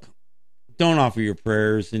said, look, don't offer your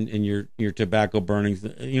prayers and your tobacco burnings,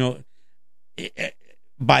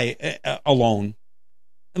 by alone.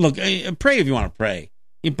 Look, pray if you want to pray.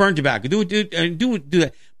 You burn tobacco, do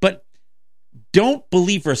that, but don't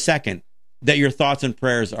believe for a second that your thoughts and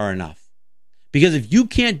prayers are enough. Because if you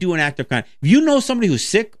can't do an act of kindness, if you know somebody who's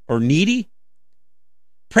sick or needy,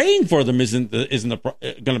 praying for them isn't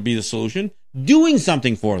going to be the solution. Doing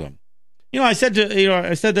something for them. I said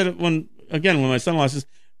that when my son-in-law says,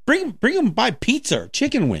 bring them by pizza or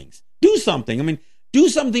chicken wings. Do something. I mean, do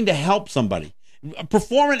something to help somebody.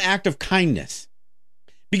 Perform an act of kindness.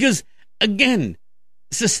 Because, again,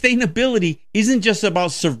 sustainability isn't just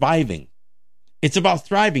about surviving. It's about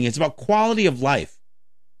thriving. It's about quality of life.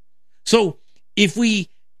 So if we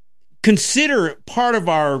consider part of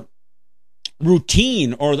our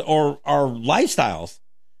routine or our lifestyles,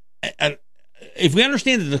 if we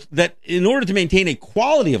understand that in order to maintain a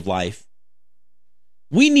quality of life,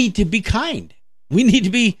 we need to be kind. We need to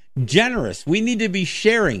be generous. We need to be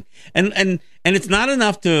sharing. And it's not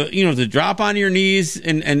enough to drop on your knees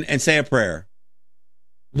and say a prayer.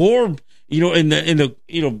 Or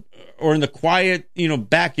in the quiet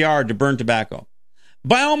backyard to burn tobacco.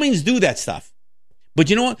 By all means, do that stuff. But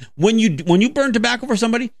you know what? When you burn tobacco for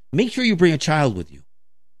somebody, make sure you bring a child with you,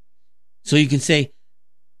 so you can say,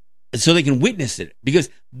 so they can witness it. Because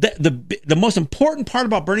the most important part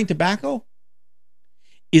about burning tobacco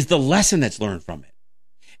is the lesson that's learned from it.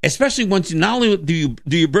 Especially once not only do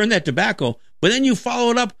you burn that tobacco, but then you follow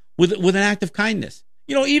it up with an act of kindness.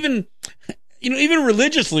 Even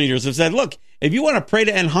religious leaders have said, look, if you want to pray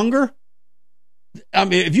to end hunger,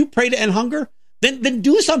 if you pray to end hunger, then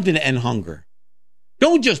do something to end hunger.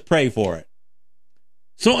 Don't just pray for it.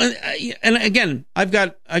 So, and again, I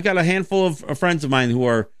got a handful of friends of mine who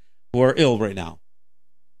are ill right now,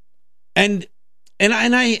 and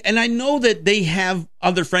I know that they have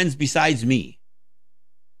other friends besides me.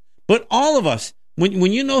 But all of us,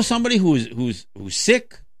 when you know somebody who's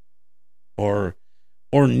sick, or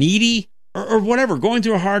needy, or whatever, going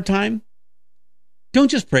through a hard time, don't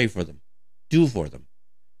just pray for them. Do for them.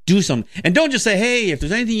 Do something. And don't just say, hey, if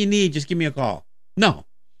there's anything you need, just give me a call. No,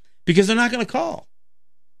 because they're not going to call.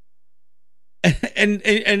 And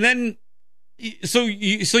then, so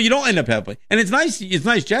you don't end up helping. And it's nice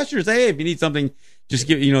gesture to say, hey, if you need something, just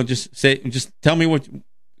just tell me what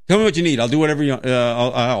you need. I'll do whatever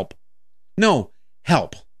I'll help. No,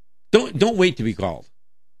 help. Don't wait to be called.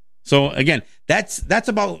 So again, that's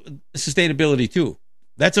about sustainability too.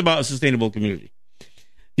 That's about a sustainable community.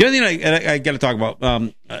 The other thing I got to talk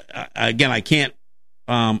about, again, I can't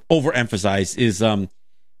overemphasize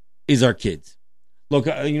is our kids. Look,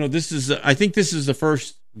 I think this is the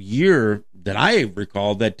first year that I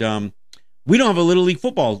recall that we don't have a Little League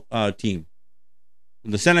football team.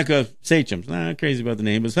 The Seneca Sachems. Not crazy about the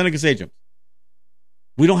name, but Seneca Sachems.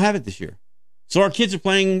 We don't have it this year. So our kids are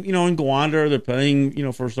playing, in Gowanda, or they're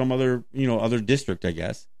playing, for some other, other district, I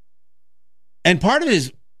guess. And part of it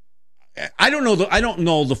is, I don't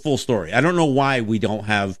know the full story. I don't know why we don't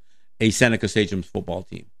have a Seneca Sachems football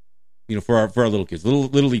team. for our little kids,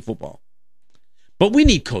 little league football. But we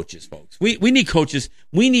need coaches, folks. We need coaches.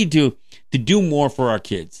 We need to do more for our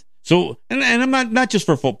kids. So, and I'm not just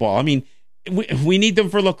for football. I mean, we need them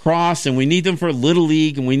for lacrosse, and we need them for little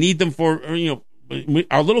league, and we need them for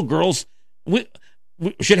our little girls. We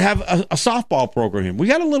should have a softball program. We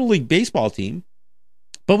got a little league baseball team,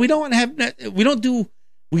 but we don't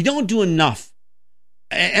do enough.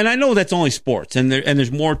 And I know that's only sports, and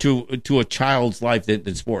there's more to a child's life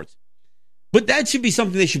than sports. But that should be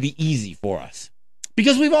something that should be easy for us,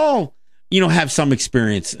 because we've all have some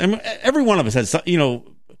experience. And every one of us has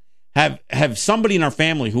have somebody in our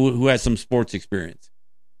family who has some sports experience.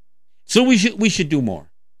 So we should do more.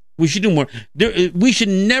 We should do more. We should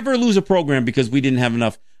never lose a program because we didn't have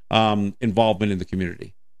enough involvement in the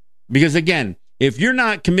community. Because again, if you're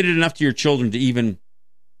not committed enough to your children to even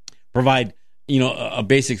provide a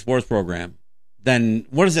basic sports program, then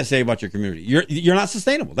what does that say about your community? You're not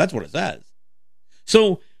sustainable. That's what it says.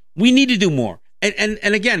 So we need to do more. And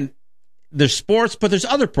again, there's sports, but there's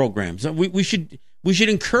other programs. We should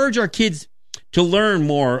encourage our kids to learn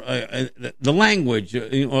more the language,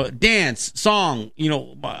 dance, song,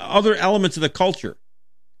 other elements of the culture.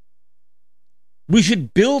 We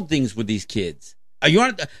should build things with these kids. You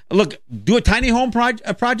want to do a tiny home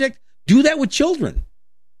project? Do that with children.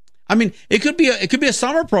 I mean, it could be a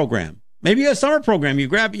summer program. Maybe a summer program. You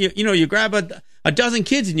grab you grab a dozen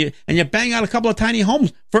kids and you bang out a couple of tiny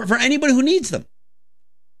homes for anybody who needs them.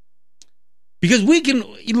 Because we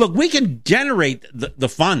can generate the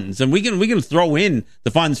funds, and we can throw in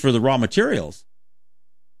the funds for the raw materials.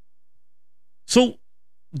 So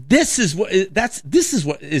this is what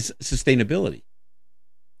is sustainability.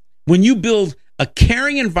 When you build a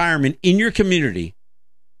caring environment in your community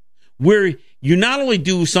where you not only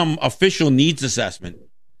do some official needs assessment,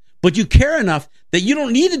 but you care enough that you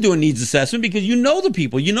don't need to do a needs assessment because you know the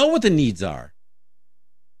people, you know what the needs are.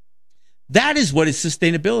 That is what is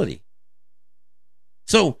sustainability.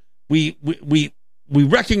 So we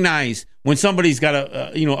recognize when somebody's got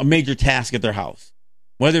a major task at their house,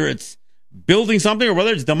 whether it's building something or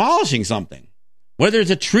whether it's demolishing something, whether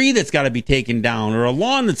it's a tree that's got to be taken down or a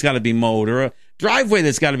lawn that's got to be mowed or a driveway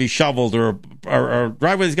that's got to be shoveled or a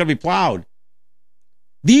driveway that's got to be plowed.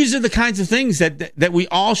 These are the kinds of things that we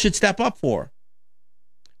all should step up for.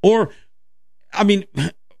 Or, I mean,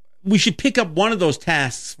 we should pick up one of those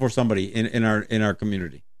tasks for somebody in our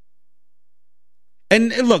community.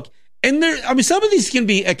 And look, some of these can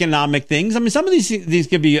be economic things. I mean, some of these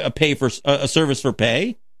can be a service for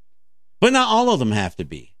pay, but not all of them have to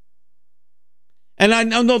be. And I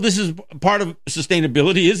know this is part of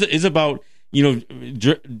sustainability is about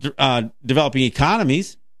developing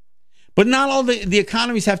economies, but not all the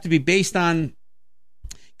economies have to be based on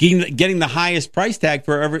getting the highest price tag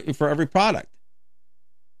for every product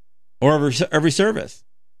or every service.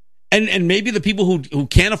 And maybe the people who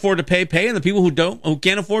can't afford to pay, and the people who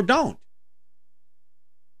can't afford don't.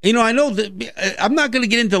 I know that I'm not going to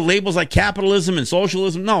get into labels like capitalism and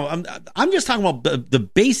socialism. No, I'm just talking about the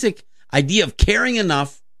basic idea of caring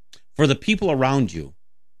enough for the people around you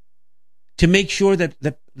to make sure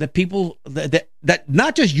that people that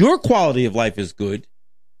not just your quality of life is good,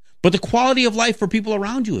 but the quality of life for people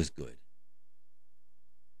around you is good.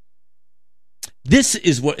 This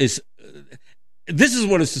is what is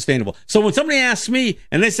sustainable. So when somebody asks me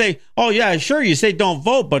and they say, "Oh yeah, sure, you say don't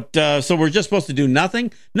vote, but so we're just supposed to do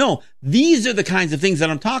nothing?" No, these are the kinds of things that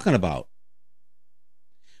I'm talking about.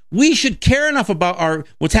 We should care enough about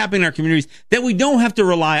what's happening in our communities that we don't have to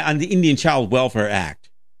rely on the Indian Child Welfare Act.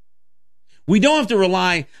 We don't have to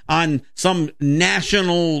rely on some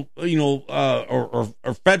national, or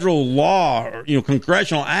federal law or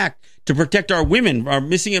congressional act to protect our women, our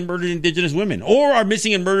missing and murdered Indigenous women, or our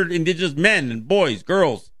missing and murdered Indigenous men and boys,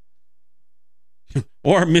 girls,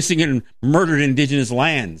 or our missing and murdered Indigenous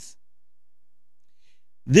lands.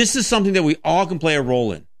 This is something that we all can play a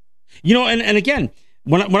role in. And again,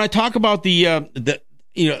 when I talk about the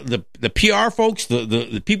PR folks,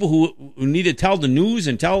 the people who need to tell the news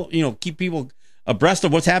and keep people abreast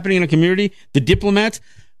of what's happening in the community, the diplomats,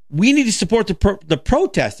 we need to support the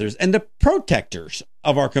protesters and the protectors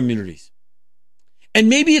of our communities. And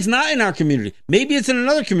maybe it's not in our community. Maybe it's in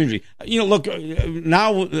another community. Look,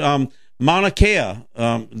 now Mauna Kea,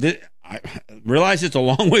 I realize it's a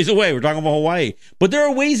long ways away. We're talking about Hawaii. But there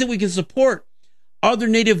are ways that we can support other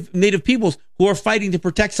native peoples who are fighting to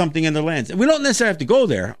protect something in their lands. And we don't necessarily have to go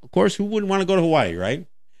there. Of course, who wouldn't want to go to Hawaii, right?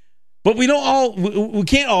 But we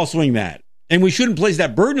can't all swing that. And we shouldn't place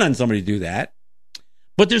that burden on somebody to do that.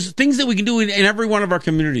 But there's things that we can do in every one of our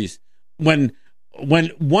communities when when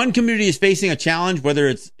one community is facing a challenge, whether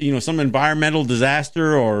it's some environmental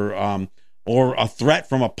disaster or a threat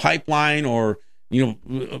from a pipeline or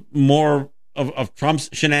more of Trump's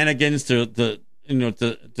shenanigans to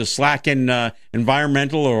slacken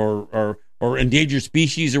environmental or endangered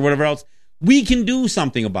species or whatever else, we can do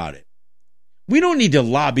something about it. We don't need to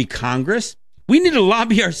lobby Congress. We need to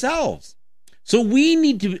lobby ourselves. So we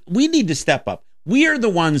need to step up. We are the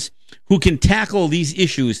ones who can tackle these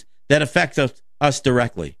issues that affect us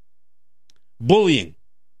directly. Bullying.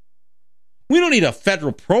 We don't need a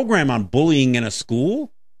federal program on bullying in a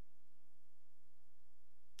school.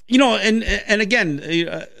 And again,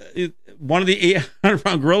 one of the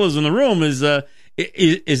 800-pound gorillas in the room is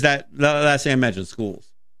that last thing I mentioned, schools.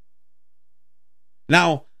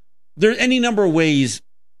 Now, there are any number of ways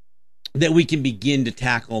that we can begin to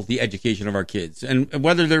tackle the education of our kids, and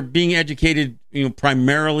whether they're being educated,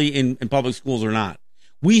 primarily in public schools or not,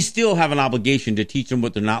 we still have an obligation to teach them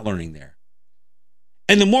what they're not learning there.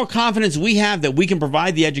 And the more confidence we have that we can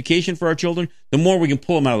provide the education for our children, the more we can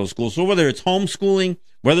pull them out of those schools. So whether it's homeschooling,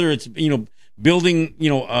 whether it's building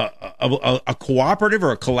a cooperative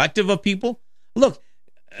or a collective of people, look,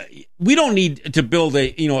 we don't need to build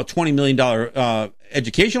a $20 million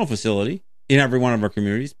educational facility in every one of our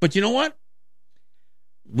communities. But you know what?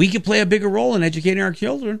 We could play a bigger role in educating our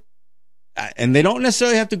children. And they don't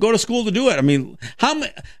necessarily have to go to school to do it. I mean,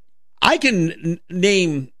 I can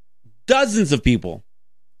name dozens of people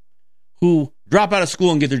who drop out of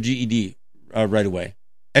school and get their GED right away,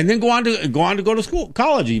 and then go on to go to school,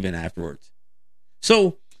 college even afterwards.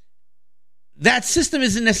 So that system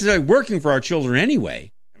isn't necessarily working for our children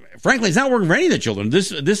anyway. Frankly, it's not working for any of the children.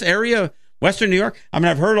 This area, Western New York. I mean,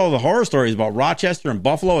 I've heard all the horror stories about Rochester and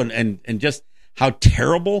Buffalo, and just how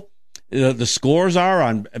terrible the scores are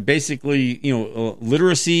on basically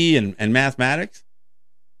literacy and mathematics.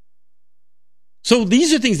 So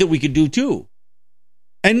these are things that we could do too.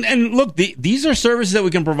 And look, these are services that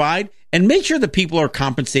we can provide, and make sure that people are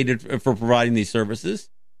compensated for providing these services.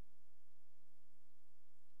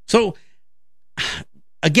 So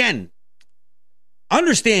again,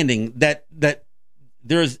 understanding that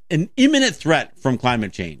there's an imminent threat from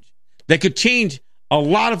climate change that could change a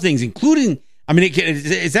lot of things, including,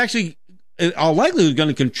 it's actually all likely going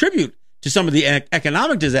to contribute to some of the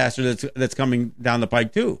economic disaster that's coming down the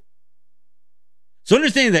pike too. So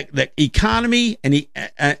understanding that economy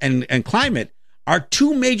and climate are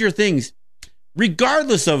two major things,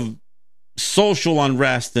 regardless of social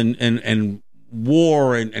unrest and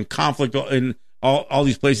war and conflict in all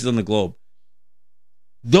these places on the globe.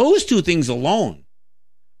 Those two things alone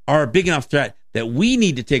are a big enough threat that we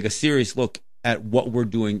need to take a serious look at what we're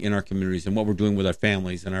doing in our communities and what we're doing with our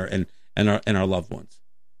families and our loved ones.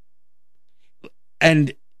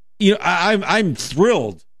 And I'm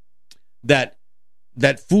thrilled that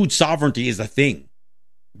food sovereignty is a thing,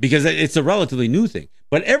 because it's a relatively new thing,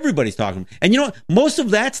 but everybody's talking. And most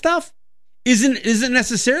of that stuff isn't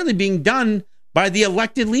necessarily being done by the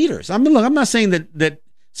elected leaders. I'm not saying that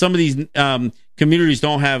some of these communities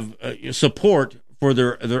don't have support for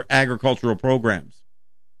their agricultural programs,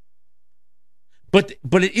 but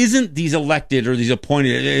it isn't these elected or these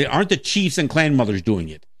appointed. It aren't the chiefs and clan mothers doing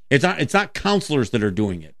it. It's not counselors that are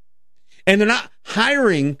doing it, and they're not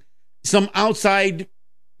hiring some outside,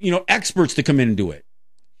 experts to come in and do it.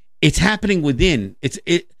 It's happening within.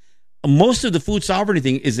 Most of the food sovereignty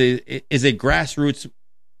thing is a grassroots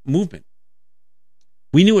movement.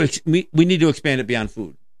 We need to expand it beyond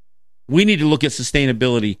food. We need to look at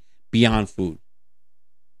sustainability beyond food.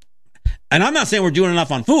 And I'm not saying we're doing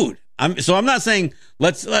enough on food. I'm not saying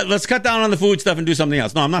let's cut down on the food stuff and do something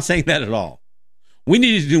else. No, I'm not saying that at all. We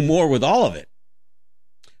need to do more with all of it.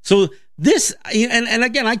 So this, and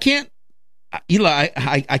again, I can't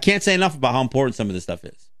say enough about how important some of this stuff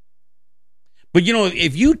is. But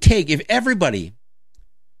if everybody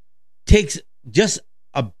takes just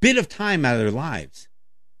a bit of time out of their lives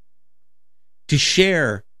to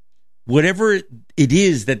share whatever it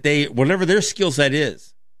is whatever their skill set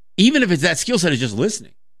is, even if it's that skill set is just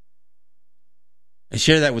listening, and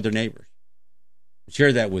share that with their neighbors,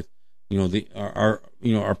 share that with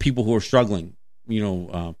our people who are struggling,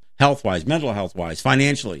 health-wise, mental health-wise,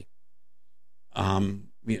 financially,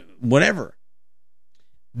 whatever.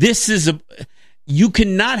 You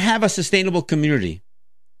cannot have a sustainable community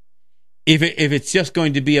if it's just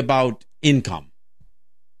going to be about income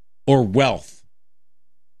or wealth.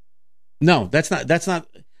 No, that's not.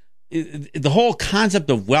 The whole concept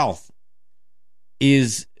of wealth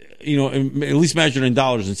is, at least measured in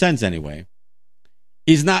dollars and cents anyway,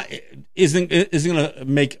 isn't going to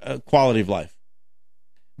make a quality of life.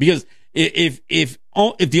 Because if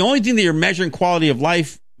the only thing that you're measuring quality of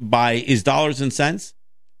life by is dollars and cents,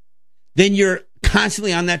 then you're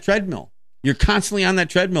constantly on that treadmill. You're constantly on that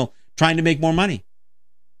treadmill trying to make more money.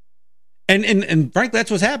 And frankly, that's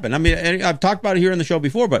what's happened. I mean, I've talked about it here on the show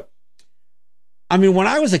before, but I mean, when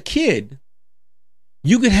I was a kid,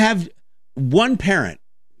 you could have one parent.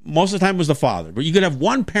 Most of the time it was the father, but you could have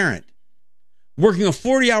one parent working a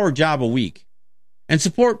 40-hour job a week and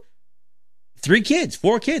support 3 kids,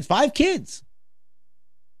 4 kids, 5 kids.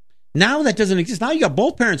 Now that doesn't exist. Now you got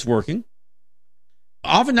both parents working,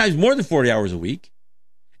 oftentimes more than 40 hours a week,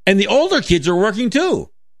 and the older kids are working too,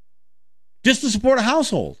 just to support a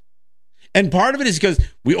household. And part of it is because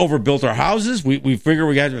we overbuilt our houses. We figure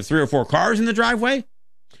we got 3 or 4 cars in the driveway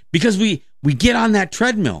because we get on that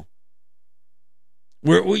treadmill.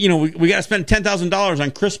 We got to spend $10,000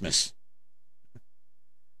 on Christmas.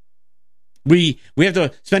 We have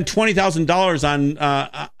to spend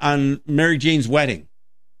 $20,000 on Mary Jane's wedding.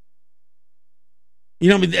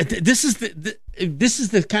 I mean, this is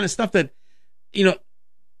the kind of stuff that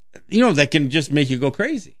that can just make you go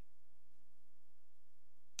crazy.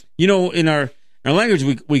 In our language,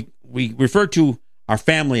 we refer to our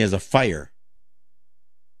family as a fire.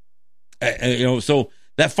 So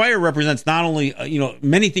that fire represents not only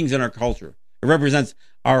many things in our culture. It represents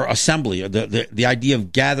our assembly, the idea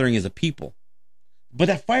of gathering as a people. But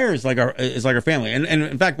that fire is like our family. And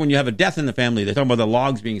in fact, when you have a death in the family, they talk about the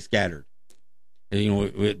logs being scattered.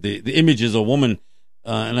 The image is a woman,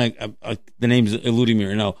 and the name's eluding me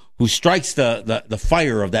right now, who strikes the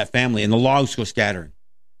fire of that family, and the logs go scattering.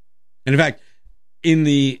 And in fact,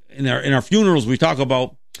 in our funerals, we talk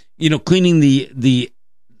about cleaning the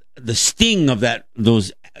sting of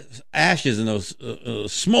those ashes and those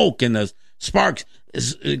smoke and those sparks,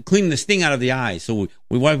 cleaning the sting out of the eyes. So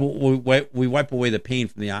we wipe away the pain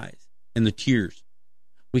from the eyes and the tears.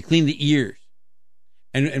 We clean the ears,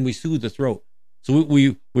 and we soothe the throat. So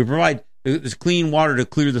we provide this clean water to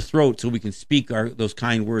clear the throat, so we can speak those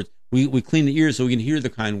kind words. We clean the ears so we can hear the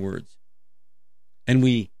kind words, and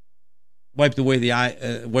we wipe away the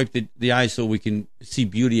eyes so we can see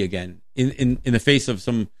beauty again in the face of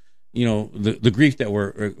some the grief that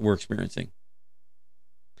we're experiencing.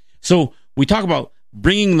 So we talk about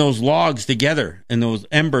bringing those logs together and those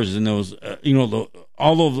embers and those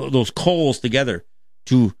all of those coals together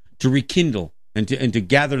to rekindle and to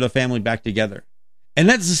gather the family back together. And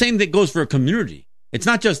that's the same that goes for a community. It's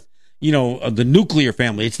not just the nuclear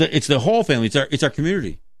family. It's the whole family. It's our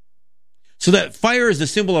community. So that fire is the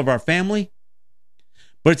symbol of our family,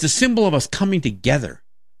 but it's a symbol of us coming together.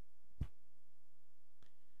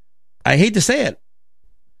 I hate to say it,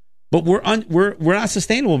 but we're not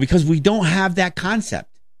sustainable because we don't have that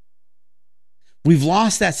concept. We've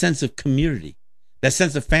lost that sense of community, that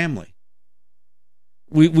sense of family.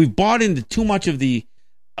 We've bought into too much of the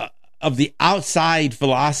outside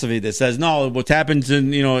philosophy that says, no, what happens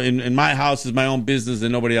in my house is my own business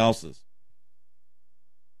and nobody else's.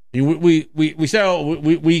 We say, oh,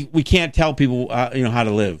 we can't tell people how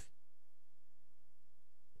to live.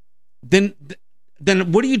 Then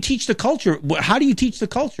what do you teach the culture? How do you teach the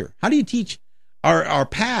culture? How do you teach our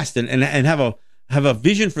past and have a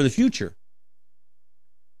vision for the future?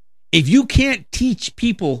 If you can't teach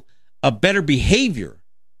people a better behavior,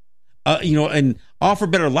 and offer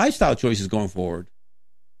better lifestyle choices going forward,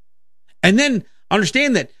 and then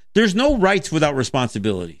understand that there's no rights without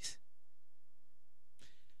responsibilities.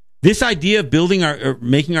 This idea of building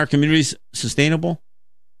making our communities sustainable,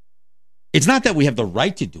 it's not that we have the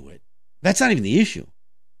right to do it. That's not even the issue.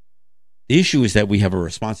 The issue is that we have a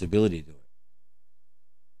responsibility to do it.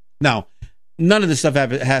 Now, none of this stuff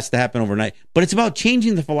has to happen overnight, but it's about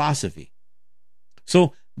changing the philosophy.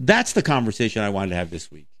 So that's the conversation I wanted to have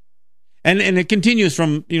this week. And it continues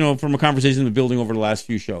from a conversation we've been building over the last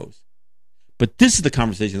few shows. But this is the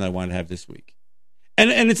conversation that I wanted to have this week.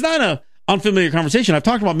 And it's not an unfamiliar conversation. I've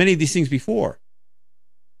talked about many of these things before.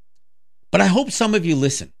 But I hope some of you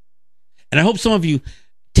listen. And I hope some of you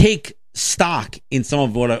take stock in some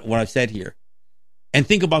of what I've said here. And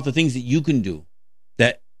think about the things that you can do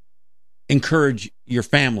that encourage your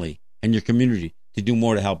family and your community to do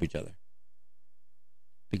more to help each other.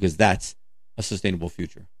 Because that's a sustainable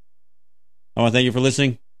future. I want to thank you for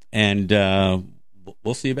listening, and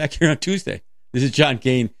we'll see you back here on Tuesday. This is John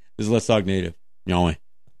Kane. This is Let's Talk Native. Yahweh.